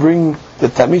already bring the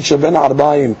Tamid Sheben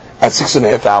Arbaim at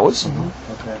 6.5 hours,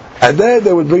 and then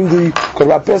they would bring the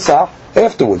Korban Pesach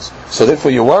afterwards. So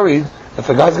therefore you're worried, if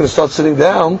a guy's going to start sitting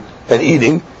down and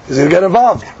eating, he's going to get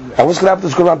involved. And what's going to happen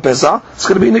to Korban Pesach? It's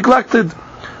going to be neglected.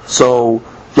 So,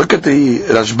 look at the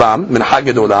Rashbam, Mincha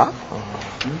Gedolah.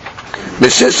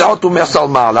 בשש שעות ומעשר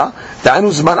מעלה,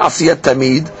 דהיינו זמן עשיית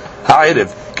תמיד,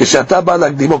 הערב. כשאתה בא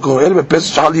להקדימו כמו ערב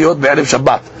בפסח שחל להיות בערב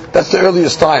שבת. That's the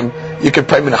earliest time you can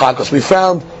pray Mincha, because we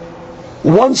found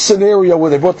one scenario where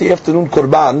they brought the afternoon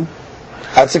Korban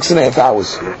at 6.5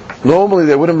 hours. Normally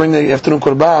they wouldn't bring the afternoon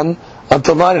Korban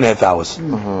until 9.5 hours.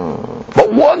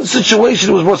 But one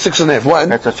situation was brought 6.5. When?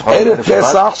 Erev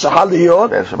Pesach, Shachal Liyot,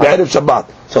 Erev Shabbat.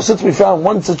 So since we found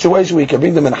one situation where you can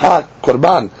bring the Mincha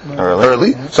Korban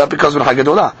early, so that becomes Mincha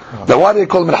Gedolah. Now why do they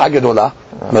call it Mincha Gedolah?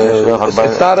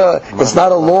 It's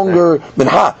not a longer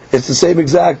Mincha. It's the same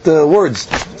exact words.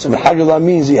 So Mincha Gedolah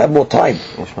means you have more time.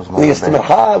 And it's the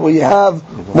Mincha where you have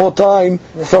more time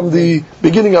from the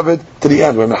beginning of it to the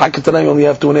end. Where Mincha Ketana you only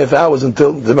have 2.5 hours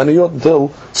until the Maniyot,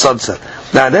 until sunset.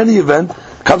 Now in any event,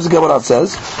 comes again what it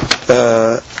says,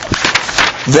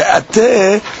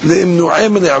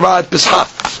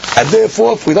 and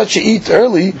therefore if we let you eat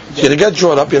early, you're going to get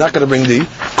drawn up, you're not going to bring the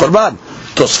Korban.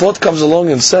 Tosfot comes along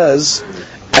and says,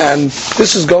 and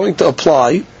this is going to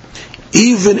apply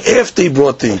even after he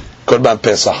brought the Korban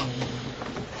Pesach,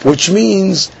 which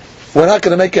means we're not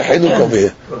going to make a haluk over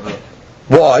here.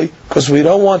 Why? Because we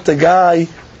don't want the guy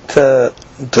to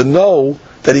know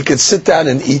that he could sit down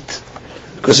and eat.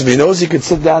 Because if he knows he could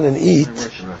sit down and eat,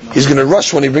 he's going to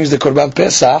rush when he brings the Korban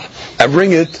Pesach and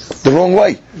bring it the wrong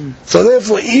way. So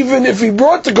therefore, even if he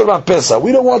brought the Korban Pesach,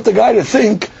 we don't want the guy to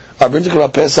think, I bring the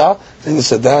Korban Pesach, then you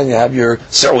sit down, you have your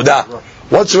Seudah.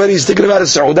 Once already he's thinking about his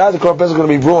Seudah, the Korban Pesach is going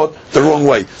to be brought the wrong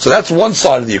way. So that's one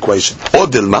side of the equation. Or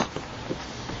Dilma.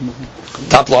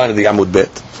 Top line of the Amud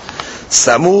Bet.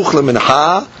 Samuch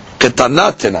lemincha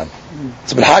ketana tenan.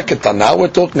 It's mincha ketana, we're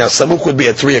talking now, Samuch would be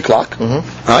at 3 o'clock.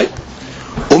 Right?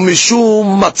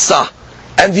 Umishum matzah.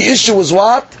 And the issue was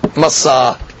what?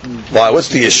 Matzah. Why? What's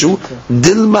the issue?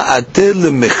 Dilma atel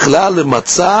lemechla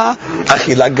lematzah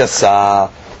achila gasa.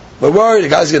 We're worried the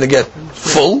guy's going to get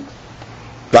full,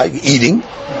 right? Eating.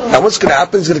 And what's going to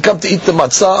happen? He's going to come to eat the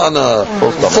matzah on a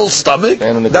full stomach.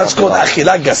 That's called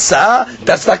achila gasa.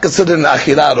 That's not considered an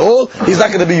achila at all. He's not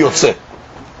going to be yotzeh.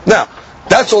 Now,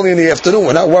 that's only in the afternoon.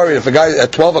 We're not worried if a guy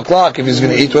at 12 o'clock, if he's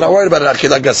going to eat, we're not worried about an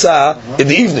achila gasa in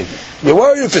the evening. You're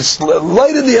worried if it's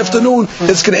late in the afternoon,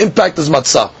 it's going to impact his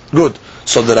matzah. Good.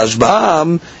 So the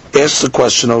Rashbam asks the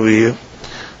question over here.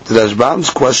 The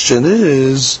Rashbam's question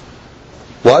is,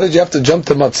 why did you have to jump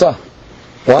to matzah?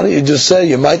 Why don't you just say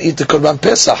you might eat the Korban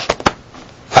Pesach?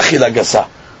 Achila gasa.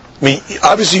 I mean,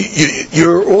 obviously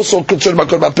you're also concerned about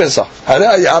Korban Pesach.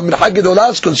 Mincha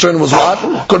Gedolah's concern was what?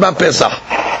 Korban Pesach.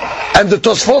 And the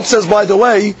Tosfot says, by the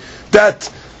way, that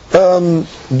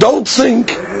don't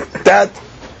think that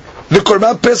the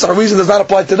Korban Pesach reason does not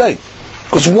apply today.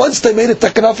 Because once they made a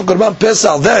takanah for Korban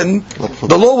Pesach, then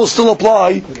the law will still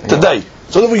apply today.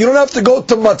 So therefore you don't have to go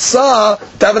to Matzah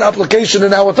to have an application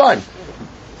in our time.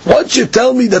 Once you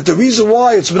tell me that the reason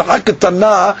why it's Mincha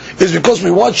Ketana is because we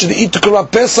want you to eat the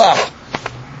Korban Pesach,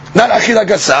 not Achila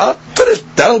Gasa,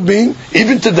 that'll mean,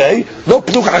 even today, no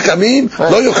P'luk Hakamim,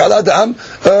 no Yochal Adam,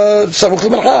 Samuch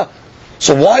L'Mincha.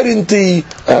 So why didn't the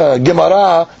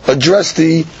Gemara address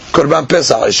the Korban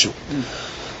Pesach issue?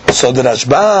 So the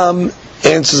Rashbam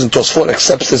answers, and Tosfot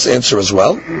accepts this answer as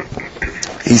well.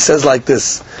 He says like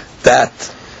this, that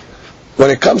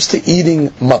when it comes to eating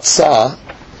matzah,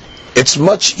 it's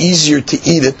much easier to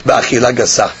eat it b'achila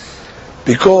gasa,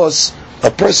 because a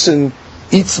person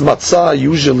eats matzah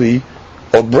usually,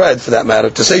 or bread for that matter,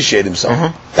 to satiate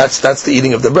himself. That's the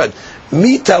eating of the bread.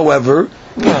 Meat, however,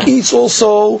 He eats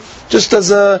also just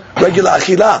as a regular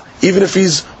achilah, even if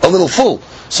he's a little full.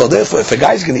 So therefore, if a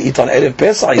guy's going to eat on Erev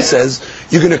Pesach, he says,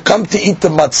 you're going to come to eat the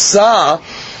matzah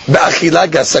ba'achilah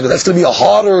gasa. That's going to be a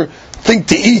harder thing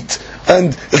to eat, and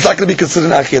it's not going to be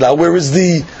considered an achilah. Whereas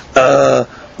the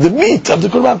meat of the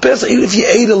Korban Pesach, even if you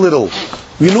ate a little,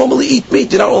 you normally eat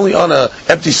meat. You're not only on an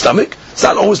empty stomach. It's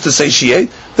not always to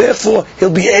satiate. Therefore,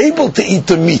 he'll be able to eat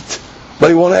the meat, but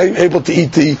he won't be able to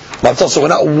eat the matzah. So we're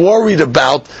not worried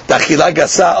about the achilah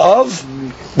gasa of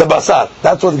the basar.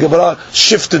 That's what the Gemara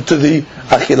shifted to the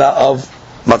achilah of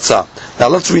matzah. Now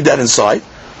let's read that inside.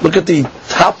 Look at the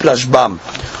top Rashbam.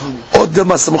 Od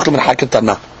dema samuch lemenhak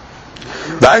tana.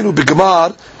 V'aynu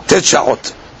b'gemar tet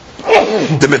sha'ot.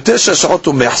 Demetesha sha'ot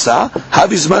u'mehsa.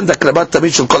 Havi zman d'akrebat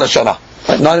tamid shel kol hashana.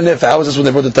 9.5 hours. That's when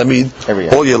they brought the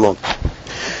tamid all year long.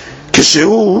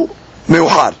 Kishehu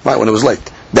meuhar. Right, when it was late.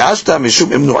 Da'ashta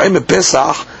mishum imnu'im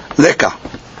pesach leka.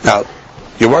 Now,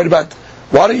 you're worried about.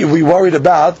 Why don't you be worried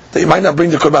about that you might not bring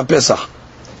the Korban Pesach?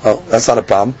 Well, that's not a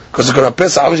problem, because the Korban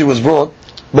Pesach obviously was brought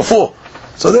before.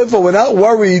 So therefore, we're not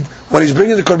worried when he's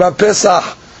bringing the Korban Pesach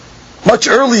much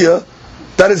earlier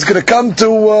that it's going to come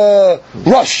to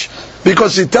rush,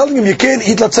 because you're telling him you can't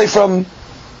eat, let's say, from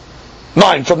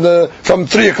 9, from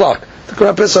 3 o'clock. The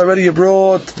Korban Pesach already you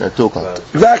brought 2 o'clock.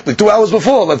 Exactly, 2 hours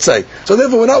before, let's say. So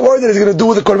therefore, we're not worried that he's going to do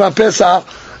with the Korban Pesach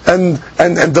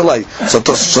and delay. So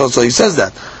he says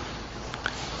that.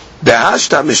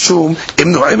 דאשתא משום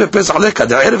אם נועים בפסח לקה,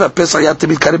 דערב הפסח היה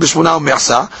תמיד קרב בשמונה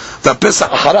ומחסה, והפסח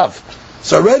אחריו.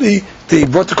 So already, they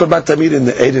brought the Korban Tamid in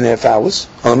the 8.5 hours,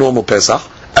 on a normal Pesach,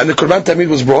 and the Korban Tamid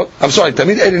was brought,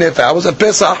 Tamid 8.5 hours, and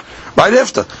Pesach right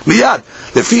after. מיד,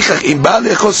 לפיכך, אם בא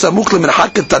לאכול סמוך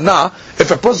למרחק קטנה, if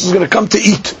a person is going to come to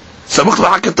eat, סמוך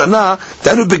למרחק קטנה,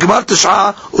 דהיינו בגמר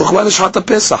תשעה, וכבר נשעת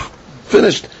הפסח.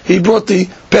 Finished. He brought the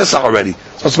Pesach already.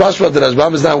 So it's mashma that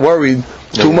Rashbam is not worried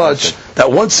too much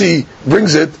that once he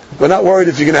brings it, we're not worried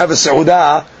if you're going to have a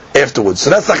seudah afterwards. So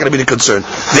that's not going to be the concern.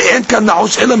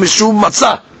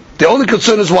 The only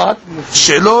concern is what?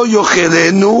 Shelo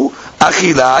yochelenu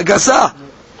achila gasa.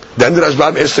 Then the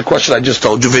Rashbam asked the question I just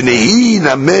told you. V'nehi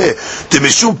nameh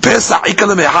temishum Pesach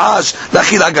ikal mehash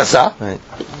lachila gasa.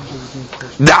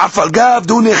 Da'afalgav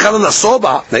du nechal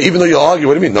lasoba. Now even though you argue,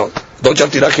 what do you mean? No. Don't you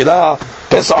have to eat achilah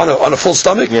Pesach on a full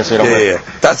stomach? Yes, we don't. Yeah.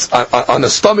 That's on a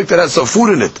stomach that has some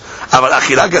food in it. But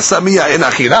achilah gasamiya in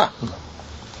achilah.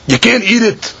 You can't eat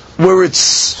it where it's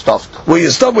stuffed. Where you're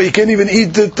stuffed, where you can't even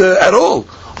eat it at all.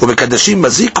 Ubekadashim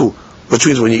maziku, which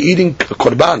means when you're eating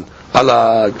korban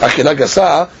ala achilah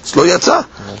gasa, slo yatsa.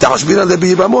 Ta'ashbira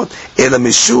lebiyibamot. Ela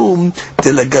mishum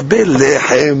telagabe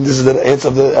lechem. This is the answer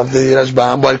of the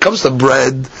Rashbam. When it comes to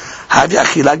bread, havi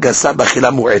achilah gasa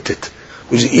b'achilah mu'etet.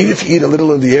 Even if you eat a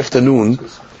little in the afternoon,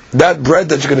 that bread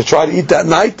that you're going to try to eat that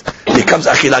night becomes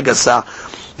achilah gasa,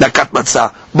 nakat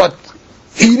matzah. But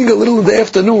eating a little in the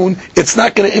afternoon, it's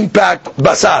not going to impact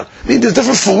basar. I mean, there's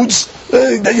different foods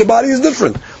that your body is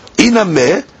different.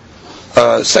 Inameh,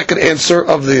 second answer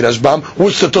of the Rashbam,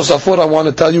 which the Tosafot I want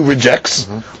to tell you rejects.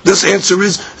 This answer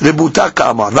is rebuta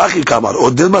kamar, vachi kamar,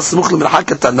 or dilma smuch lemerhak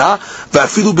ketana,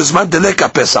 va'afilu bezman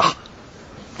deleka pesach.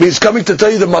 He's coming to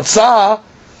tell you the matzah,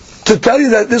 to tell you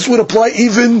that this would apply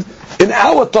even in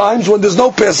our times when there's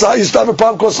no Pesach, you still have a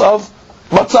problem because of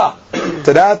matzah.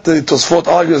 To that, the Tosfot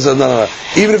argues that no.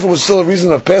 Even if it was still a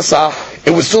reason of Pesach, it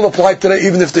would still apply today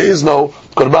even if there is no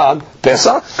Korban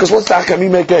Pesach, because once the Hakami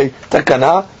make a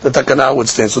takana, the takana would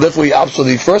stand. So therefore, he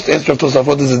absolutely, first answer of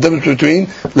Tosfot is the difference between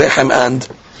lechem and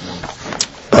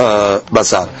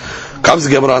basar. Comes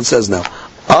the Gemara and says now,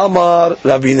 Amar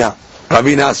Ravina.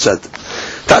 Ravina said,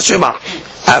 Tashema.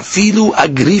 Afilu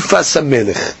Agrifas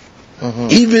HaMelech.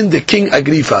 Even the king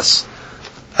Agrifas.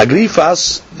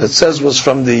 Agrifas, it says, was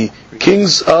from the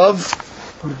kings of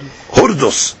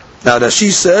Hurdos. Now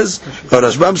Rashi says, or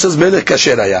Rashbam says, Melech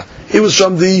Kasheraya. He was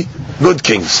from the good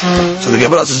kings. So the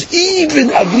Gemara says, even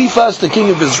Agrifas, the king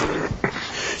of Israel.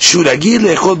 Shuragir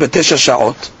lechol betesha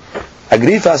sha'ot.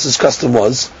 Agrifas' custom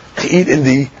was to eat in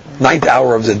the 9th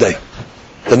hour of the day.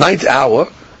 The 9th hour,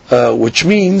 which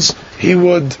means he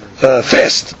would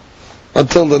fast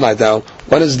until the 9th hour.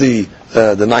 When is the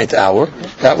 9th hour?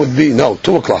 That would be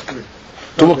 2 o'clock.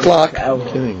 2 o'clock.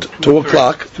 2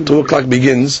 o'clock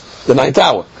begins the 9th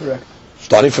hour. Correct.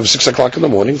 Starting from 6 o'clock in the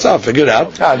morning. So figure it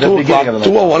out. 2 o'clock.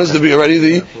 2:01 is to be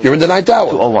already you're in the 9th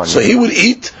hour. 2:01. So he would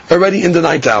eat already in the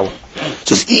 9th hour.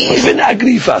 So even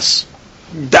Agrifas,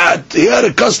 that he had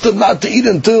a custom not to eat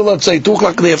until, let's say, 2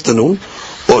 o'clock in the afternoon,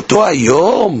 or to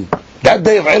ayom, that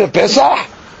day of Erev Pesach,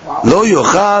 lo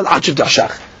yochal ad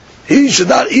shetachshach. He should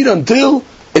not eat until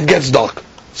it gets dark.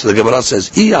 So the Gemara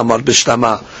says, I amar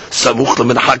b'shtama samuch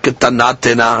lemenhak tanat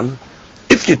tenan.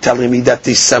 if you're telling me that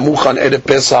the samuch on Erev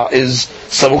Pesach is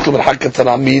samuch l'merhak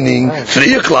ketana, meaning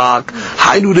 3 o'clock,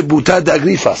 hainu rebutad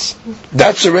agrifas.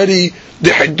 That's already the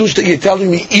hadush that you're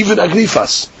telling me, even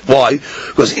agrifas. Why?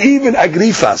 Because even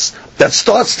agrifas that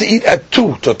starts to eat at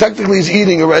 2, so technically he's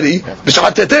eating already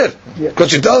b'shat teter.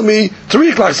 Because you're telling me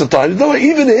 3 o'clock's the time. No,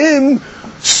 even him,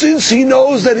 since he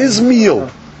knows that his meal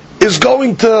is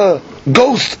going to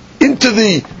go into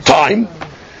the time,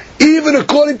 even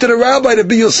according to the rabbi,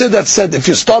 the Yosef that said if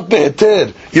you start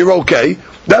beheter, you're okay.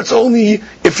 That's only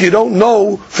if you don't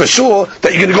know for sure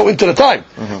that you're going to go into the time.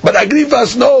 But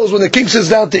Agrifas knows when the king sits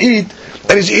down to eat,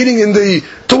 and he's eating in the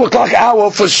 2 o'clock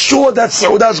hour, for sure that's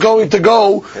going to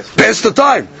go past the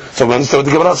time. So we understand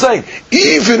what the Gemara is saying.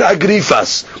 Even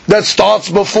Agrifas that starts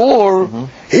before,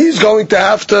 he's going to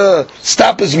have to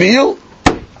stop his meal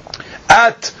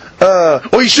at,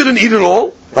 or he shouldn't eat it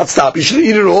all. Not stop. He shouldn't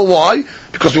eat it all. Why?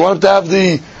 Because we want him to have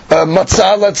the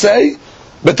matzah, let's say,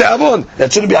 betavon.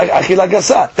 That shouldn't be achila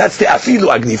gasa. That's the afilu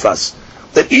agnifas.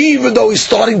 That even though he's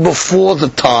starting before the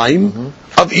time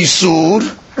of isur,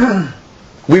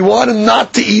 we want him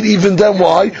not to eat even then.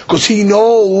 Why? Because he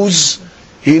knows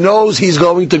he's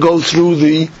going to go through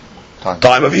the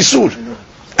time of isur.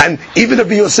 And even the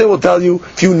Yosef will tell you,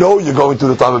 if you know you're going through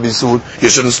the time of isur, you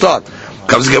shouldn't start.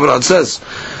 Comes the Gemara and says,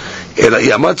 but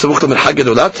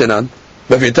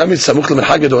if you tell me סמוך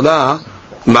למנחה גדולה,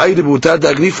 מהי רבותת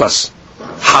אגריפס?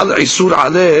 חל איסור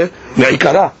עליה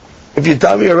מעיקרה. If you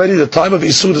tell me already the time of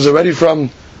isur is already from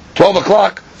 12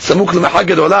 o'clock, סמוך למנחה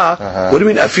גדולה, what do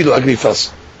you mean אפילו אגריפס?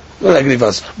 Not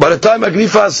אגריפס. By the time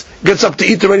אגריפס gets up to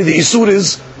eat already, the isur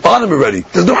is on him already.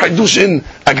 There's no hadush in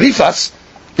אגריפס.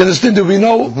 You understand? Do we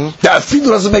know that afilu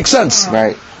doesn't make sense?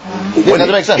 Right.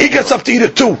 He gets up to eat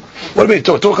at 2. What do you mean?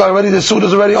 2 o'clock already, the suit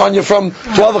is already on you from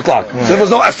 12 o'clock. So there was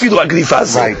no afilu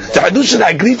agrifas. Right. The hadush in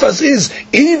agrifas is,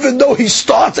 even though he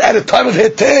starts at a time of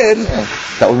heter,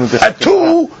 at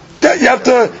 2, that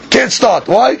you can't start.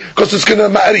 Why? Because it's going to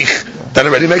ma'arich. That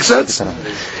already makes sense.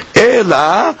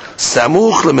 Ela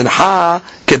samuch lemincha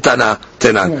ketana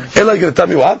tenan. Ela, you're going to tell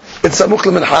me what? It's samuch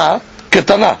lemincha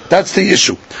ketana. That's the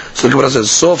issue. So the Gemara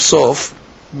says, sof.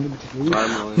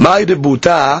 My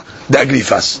debuta the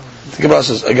agrifas. The Gemara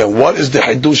says again, what is the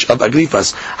hadush of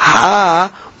agrifas?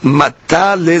 Ha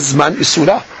mata lezman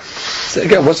isura. So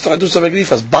again, what's the hadush of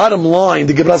agrifas? Bottom line,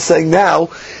 the Gemara is saying now,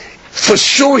 for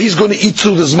sure he's going to eat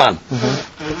through the zman.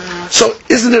 So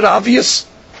isn't it obvious?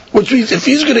 Which means if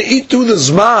he's going to eat through the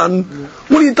zman,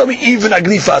 what do you tell me? Even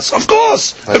agrifas, of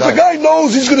course. If a guy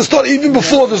knows he's going to start even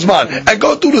before the zman and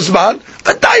go through the zman,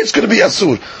 the diet's going to be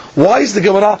asur. Why is the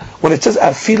Gemara, when it says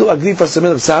afilu agrifas,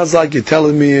 it sounds like you're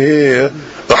telling me here a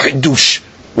hadush.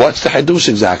 What's the hadush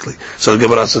exactly? So the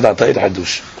Gemara says, I'll tell you the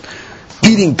hadush.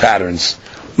 Eating patterns.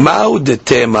 Ma'u de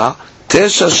tema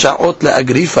tesha sha'ot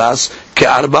le'agrifas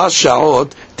ke'arba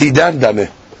sha'ot tidan dameh.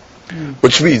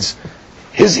 Which means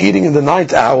his eating in the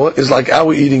 9th hour is like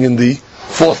our eating in the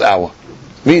 4th hour.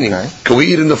 Meaning, can we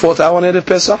eat in the 4th hour on Erev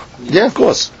Pesach? Yeah, of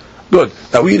course. Good.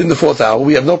 Now we eat in the 4th hour.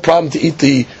 We have no problem to eat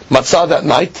the matzah that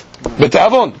night,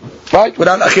 betavon, right?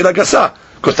 Without achila gasa,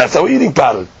 because that's our eating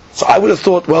pattern. So I would have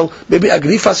thought, well, maybe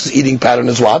Agrifas' eating pattern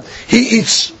is what? He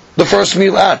eats the first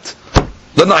meal at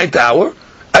the 9th hour,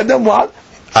 and then what?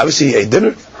 Obviously he ate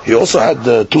dinner. He also had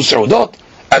 2 seudot,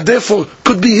 and therefore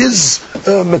could be his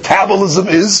metabolism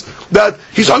is that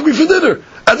he's hungry for dinner.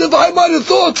 And if I might have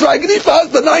thought for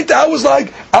Agrifas, the 9th hour is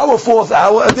like our 4th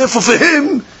hour, and therefore for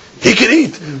him, he can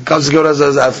eat. Comes the Gemara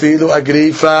says, afilu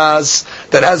agrifas,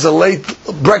 that has a late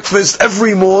breakfast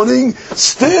every morning,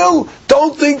 still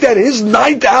don't think that his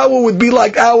 9th hour would be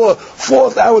like our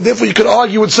 4th hour. Therefore you could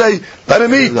argue and say, let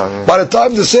him eat. By the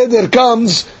time the seder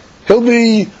comes, he'll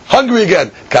be hungry again.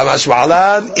 Kamash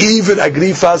ma'alan, even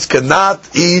agrifas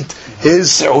cannot eat his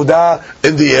seudah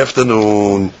in the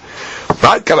afternoon.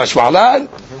 Right? Kamash ma'alan,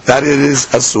 that it is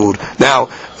asur. Now,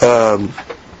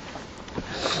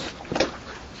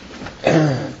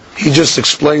 he just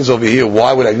explains over here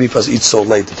why would Agrifas eat so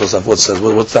late. Tosafot says,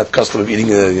 well, what's that custom of eating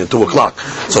at 2 o'clock?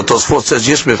 So Tosafot says,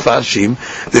 Yesh mefarshim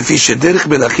lefi shederich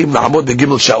melachim la'amod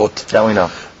begimel sha'ot. That we know.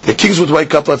 The kings would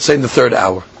wake up, let's say, in the 3rd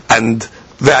hour, and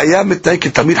ve'aya mitnei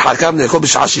ketamir hakam ne'echol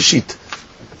b'sha'ah shishit.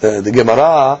 The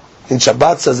Gemara in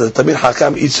Shabbat says that the Tamir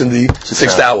Hakam eats in the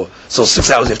 6th hour. So 6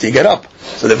 hours after you get up.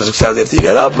 So therefore 6 hours after you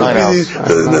get up, would be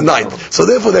the 9th. So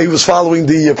therefore he was following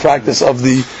the practice of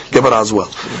the Gemara as well.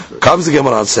 Comes the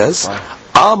Gemara and says,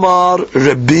 Amar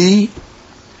Rabbi,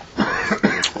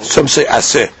 some say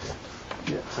Aseh,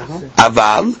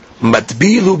 Aval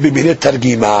Matbilu b'minei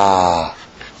targima.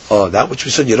 Oh, that which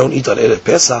we said you don't eat on Erev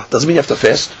Pesach doesn't mean you have to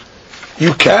fast.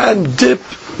 You can dip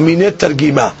minei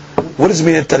targima. What is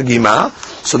minei targima?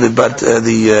 So the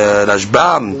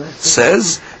Rashbam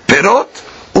says perot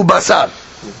ubasar.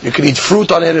 You can eat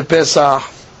fruit on Erev Pesach.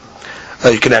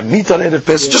 You can have meat on Erev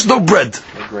Pesach. Just no bread.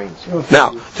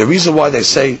 Now, the reason why they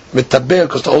say mitabel,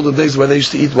 because the older days where they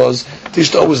used to eat was they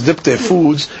used to always dip their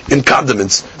foods in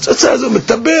condiments. So it says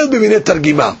mitabel b'minei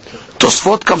targima.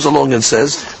 Tosfot comes along and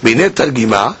says b'minei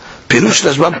targima pirush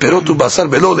Rashbam perot ubasar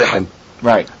velo lechem.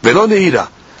 Right. Velo neira.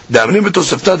 דאמנים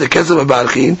בתוספתא דקצב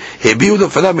הבערכין הביאו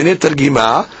לפניו מיני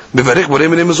תרגימה מברך בורא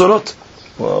מיני מזונות.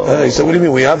 He said, what do you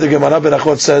mean? We have the Gemara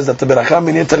Berachot says that the Beracha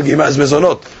miני תרגימה is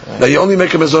mezonot. Now you only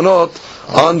make a mezonot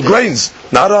on grains,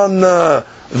 not on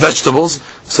vegetables.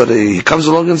 So he comes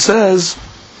along and says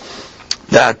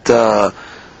that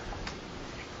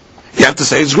you have to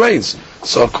say it's grains.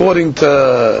 So according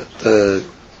to the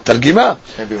Targima,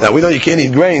 now we know you can't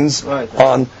eat grains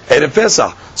on Erev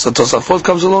Pesach. So Tosafot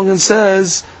comes along and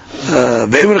says,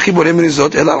 ואין מלכים בוראים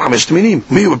מניזות אלא על 5 מינים.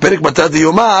 מי הוא בפרק בתת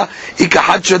דיומה,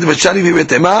 איקחת שד ושרי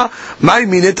ובתמה, מהי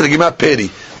מיני תרגימה פרי.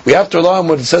 We have to rely on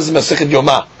what it says in Masechet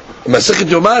Yoma. In Masechet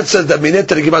Yoma it says that minet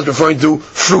targima is referring to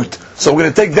fruit. So we're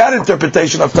going to take that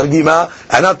interpretation of targima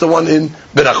and not the one in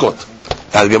Berachot.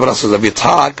 Now the Gemara says, Rav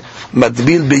Yitzhak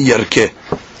madbil b'yarkeh.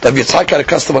 Rav Yitzhak had a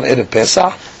custom on Erev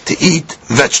Pesach to eat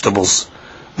vegetables.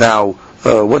 Now,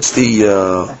 what's the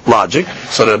logic?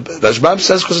 So the Rashbam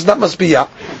says, because it's not masbiyah,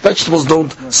 vegetables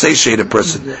don't satiate a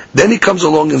person. Then he comes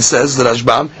along and says, the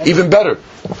Rashbam, even better,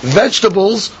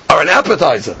 vegetables are an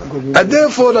appetizer. And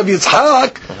therefore Rav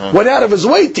Yitzhak went out of his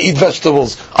way to eat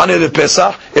vegetables on Erev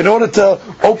Pesach in order to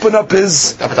open up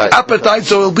his appetite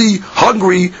so he'll be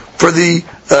hungry for the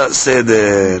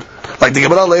Seder. Like the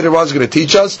Gemara later on is going to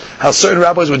teach us how certain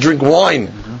rabbis would drink wine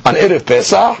on Erev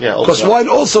Pesach, because wine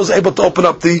also is able to open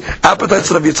up the appetite.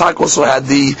 So Rav Yitzhak also had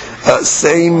the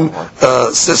same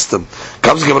system.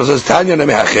 Comes the Gemara says, Tanya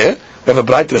nemehache, we have a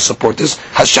bright to support this.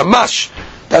 Hashamash,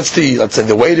 that's the, let's say,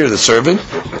 the waiter, the servant.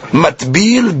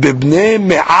 Matbil bibnei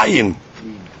me'ayim,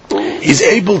 he's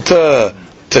able to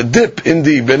dip in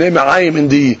the bnei me'ayim, in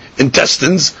the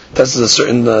intestines. That's a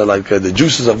certain the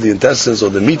juices of the intestines or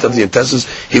the meat of the intestines.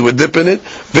 He would dip in it.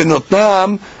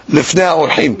 V'notnam lifnei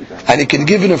ha'orchim, and he can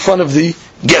give it in front of the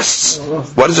guests.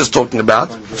 What is this talking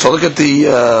about? So look at the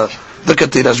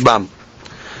Rashbam.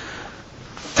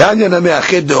 Tanya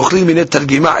name'ached de'ochlim minei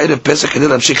targima erev Pesach kedei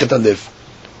lamshich et hanev.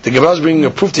 The Gemara is bringing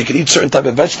a proof that you can eat certain type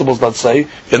of vegetables, let's say,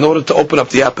 in order to open up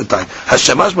the appetite.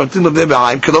 Hashamash martin b'bnei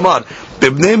me'ayim, kelomar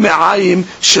b'bnei me'ayim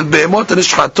shel be'emot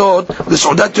nishchatot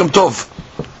l's'udat yom tov,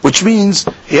 which means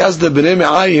he has the b'nei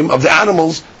me'ayim of the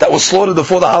animals that were slaughtered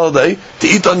before the holiday to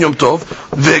eat on Yom Tov.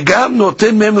 V'gam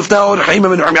noten me'em l'fnei ha'orchim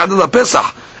min yad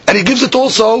l'Pesach, and he gives it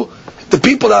also the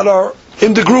people that are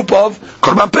in the group of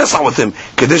Korban Pesach with him.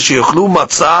 Kedei sheyochlu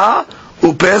matzah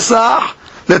u'Pesach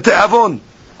le'te'avon,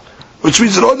 which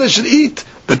means that all they should eat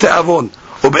b'te'avon.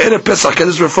 U'be'erev Pesach, that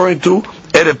is referring to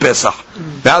Erev Pesach.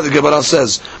 Now the Gemara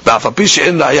says, v'afapi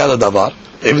she'en ra'aya l'davar,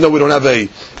 even though we don't have a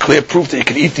clear proof that you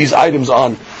can eat these items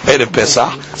on Erev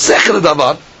Pesach, sechel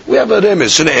l'davar, we have a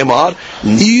remez, shene'emar,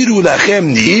 niru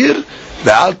lachem nir,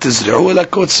 ve'al tizre'u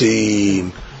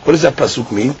l'kotzim. What does that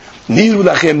pasuk mean? Niru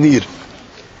lachem nir.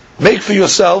 Make for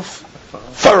yourself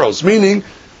furrows, meaning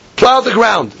plow the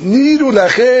ground. Niru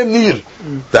lachem nir.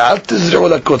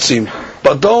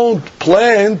 But don't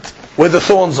plant where the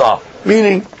thorns are.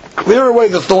 Meaning, clear away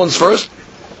the thorns first,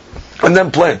 and then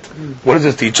plant. What does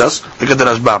this teach us? Look at the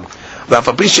Rashbam.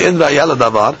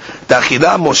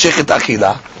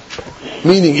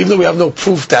 Meaning, even though we have no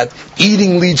proof that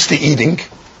eating leads to eating,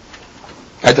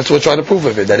 right, that's what we're trying to prove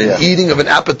of it, that an eating of an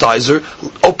appetizer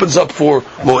opens up for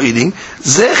more eating. We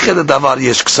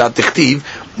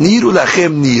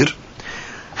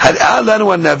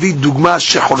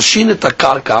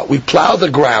plow the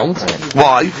ground.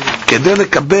 Why?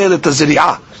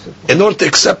 In order to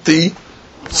accept the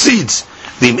seeds.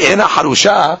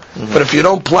 But if you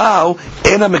don't plow,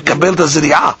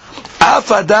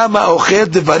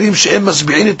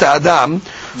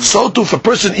 so too if a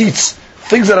person eats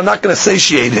things that are not going to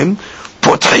satiate him,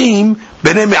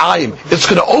 it's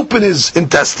going to open his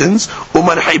intestines,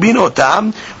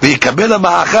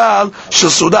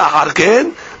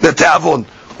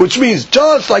 which means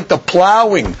just like the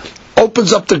plowing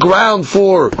opens up the ground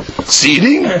for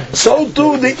seeding, so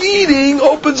too the eating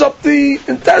opens up the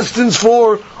intestines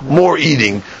for more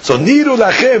eating. So niru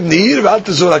lachem nir v'al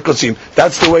tizur hakotzim.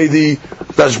 That's the way the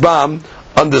Rashbam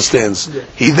understands.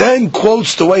 He then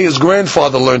quotes the way his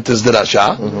grandfather learned his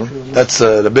drasha. That's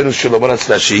Rabbeinu Shlomo, that's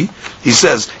Rashi. He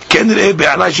says, "Kenireh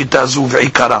be'anai shitazu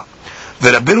ve'ikara."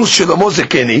 Ve'Rabbeinu Shlomo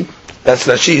zekeni, that's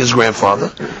Rashi, his grandfather.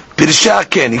 Pirsha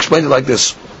ken. He explained it like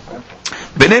this: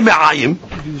 B'nei me'ayim,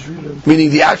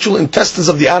 meaning the actual intestines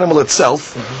of the animal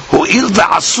itself, hu'il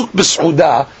v'asuk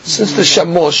b's'udah, since the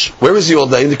shamosh, where is he all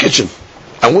day? In the kitchen.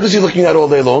 And what is he looking at all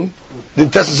day long? The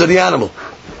intestines of the animal.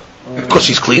 Of course,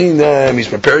 he's cleaning them, he's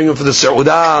preparing them for the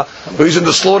seudah, or he's in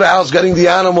the slaughterhouse getting the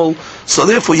animal. So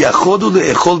therefore, yachodu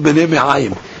le'echol b'nei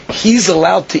me'ayim, he's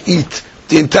allowed to eat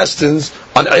the intestines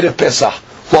on Erev Pesach.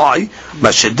 Why?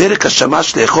 Mashederek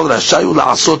hashamash le'echol rashayu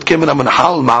la'asot kemen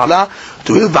ha'manchal ma'ala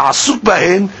tu'il v'asuk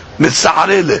bahen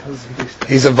mitza'arele.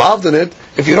 He's involved in it.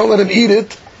 If you don't let him eat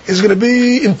it, he's going to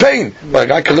be in pain. But a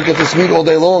guy can look at this meat all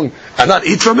day long and not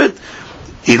eat from it.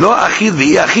 So that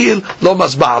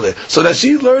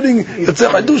she's learning it's a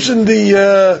hadush in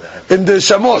the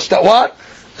shamosh. That what?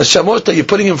 The shamosh that you're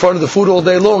putting in front of the food all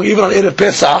day long, even on Erev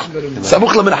Pesach,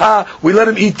 samuch lemincha, we let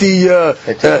him eat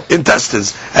the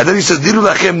intestines. And then he says, "Diru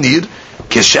lachem nir,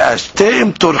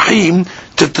 keshashtem torchim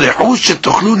tetrehu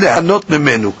shetochlu lehanot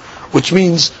memenu," which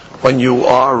means when you're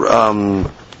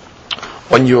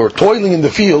toiling in the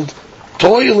field,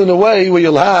 toil in a way where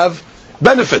you'll have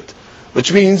benefit.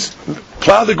 Which means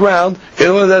plow the ground in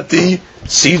order that the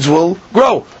seeds will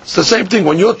grow. It's the same thing.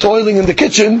 When you're toiling in the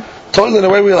kitchen, toil in a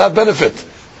way where you'll have benefit.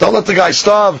 Don't let the guy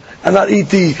starve and not eat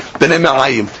the b'nei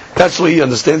me'ayim. That's the way he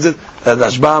understands it.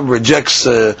 Rashbam rejects,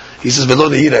 he says, Velo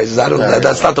nehira. He says,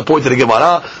 that's not the point of the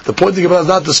Gemara. The point of the Gemara is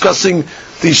not discussing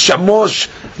the shamosh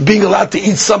being allowed to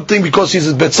eat something because he's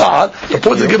a betzah. The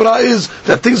point of the Gemara is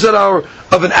that things that are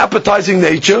of an appetizing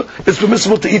nature, it's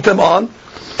permissible to eat them on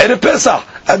Erev Pesach.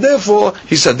 And therefore,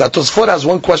 he said that Tosfot has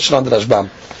one question on the Rashbam.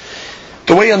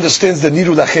 The way he understands the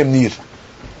Niru Lachem Nir.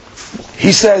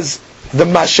 He says, the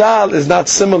Mashal is not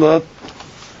similar,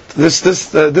 this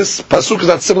Pasuk is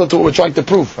not similar to what we're trying to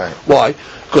prove. Right. Why?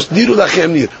 Because Niru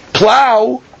Lachem Nir.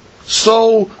 Plow,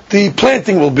 so the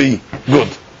planting will be good.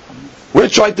 We're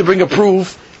trying to bring a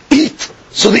proof, eat,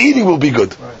 so the eating will be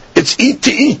good. Right. It's eat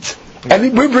to eat.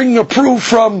 And we're bringing a proof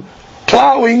from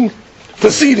plowing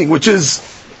to seeding, which is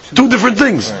two different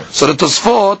things. Right. So the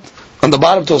Tosfot, on the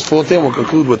bottom Tosfot here, we'll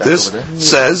conclude with this,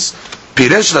 says,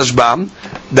 Piresh Rashbam,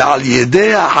 Da'al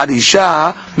Yedei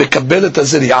HaHarisha Mekabelet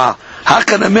HaZiri'ah.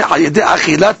 Hakaname Yedei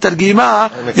Achilat Targima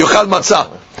Yochal Matzah.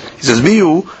 He says,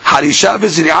 Miyu, Harisha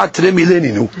veZiri'ah Tre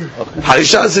Mileninu.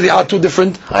 Harisha and Ziri'ah, two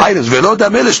different items. Velo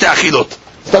Dameh Shte Achilot.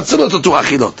 It's not similar to two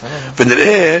Achilot.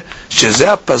 ונראה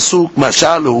שזה הפסוק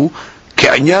משל הוא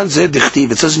כעניין זה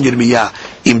דכתיב, it says in Yirmiyah,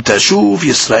 אם תשוב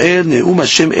ישראל נאום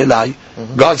השם אליי.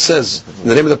 God says, in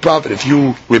the name of the prophet, if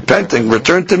you repent and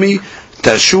return to me,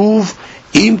 תשוב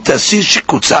אם תסיר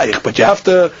שיקוצייך, but you have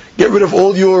to get rid of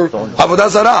all your עבודה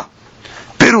זרה.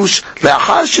 פירוש,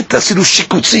 לאחר שתסירו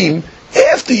שיקוצים,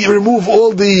 after you remove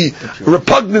all the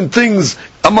repugnant things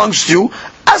amongst you,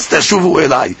 אז תשובו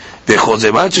אליי. וכל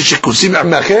זמן ששיקוצים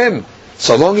עמכם,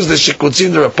 so long as the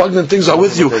shikutzim, the repugnant things are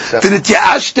with you,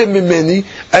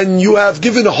 and you have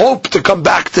given hope to come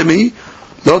back to me,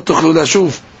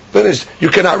 finished. You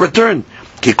cannot return.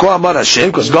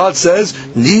 Because God says,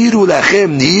 Niru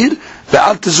lachem nir,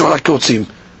 ve'al tizru lakotzim.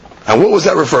 And what was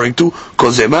that referring to?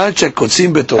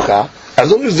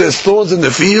 As long as there's thorns in the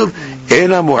field,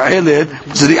 ena mu'eled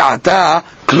zri'ata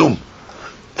klum.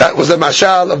 That was the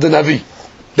mashal of the Navi.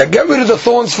 That get rid of the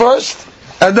thorns first,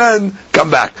 and then come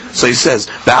back. So he says,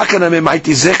 when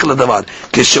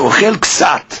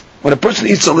a person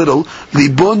eats a little,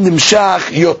 libon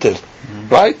nimshach yoter,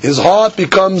 right? His heart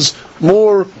becomes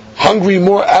more hungry,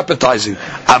 more appetizing.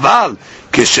 Aval,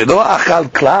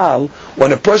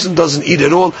 when a person doesn't eat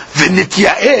at all,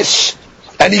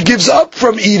 and he gives up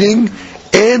from eating,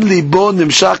 which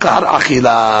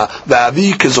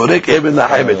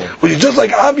is just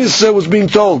like Abiyah was being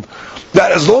told,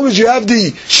 that as long as you have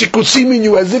the shikutzim in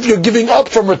you, as if you're giving up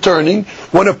from returning,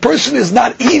 when a person is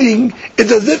not eating,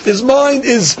 it's as if his mind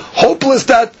is hopeless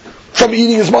that from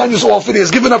eating, his mind is off and he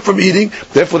has given up from eating.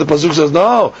 Therefore the pasuk says,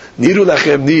 no, niru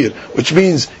lachem nir, which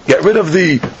means get rid of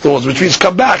the thorns, which means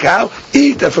come back. How?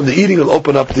 Eat, and from the eating will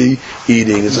open up the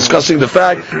eating. It's discussing the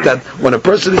fact that when a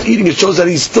person is eating, it shows that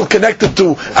he's still connected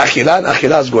to achilah, and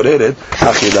achilah is goreret,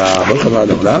 achilah.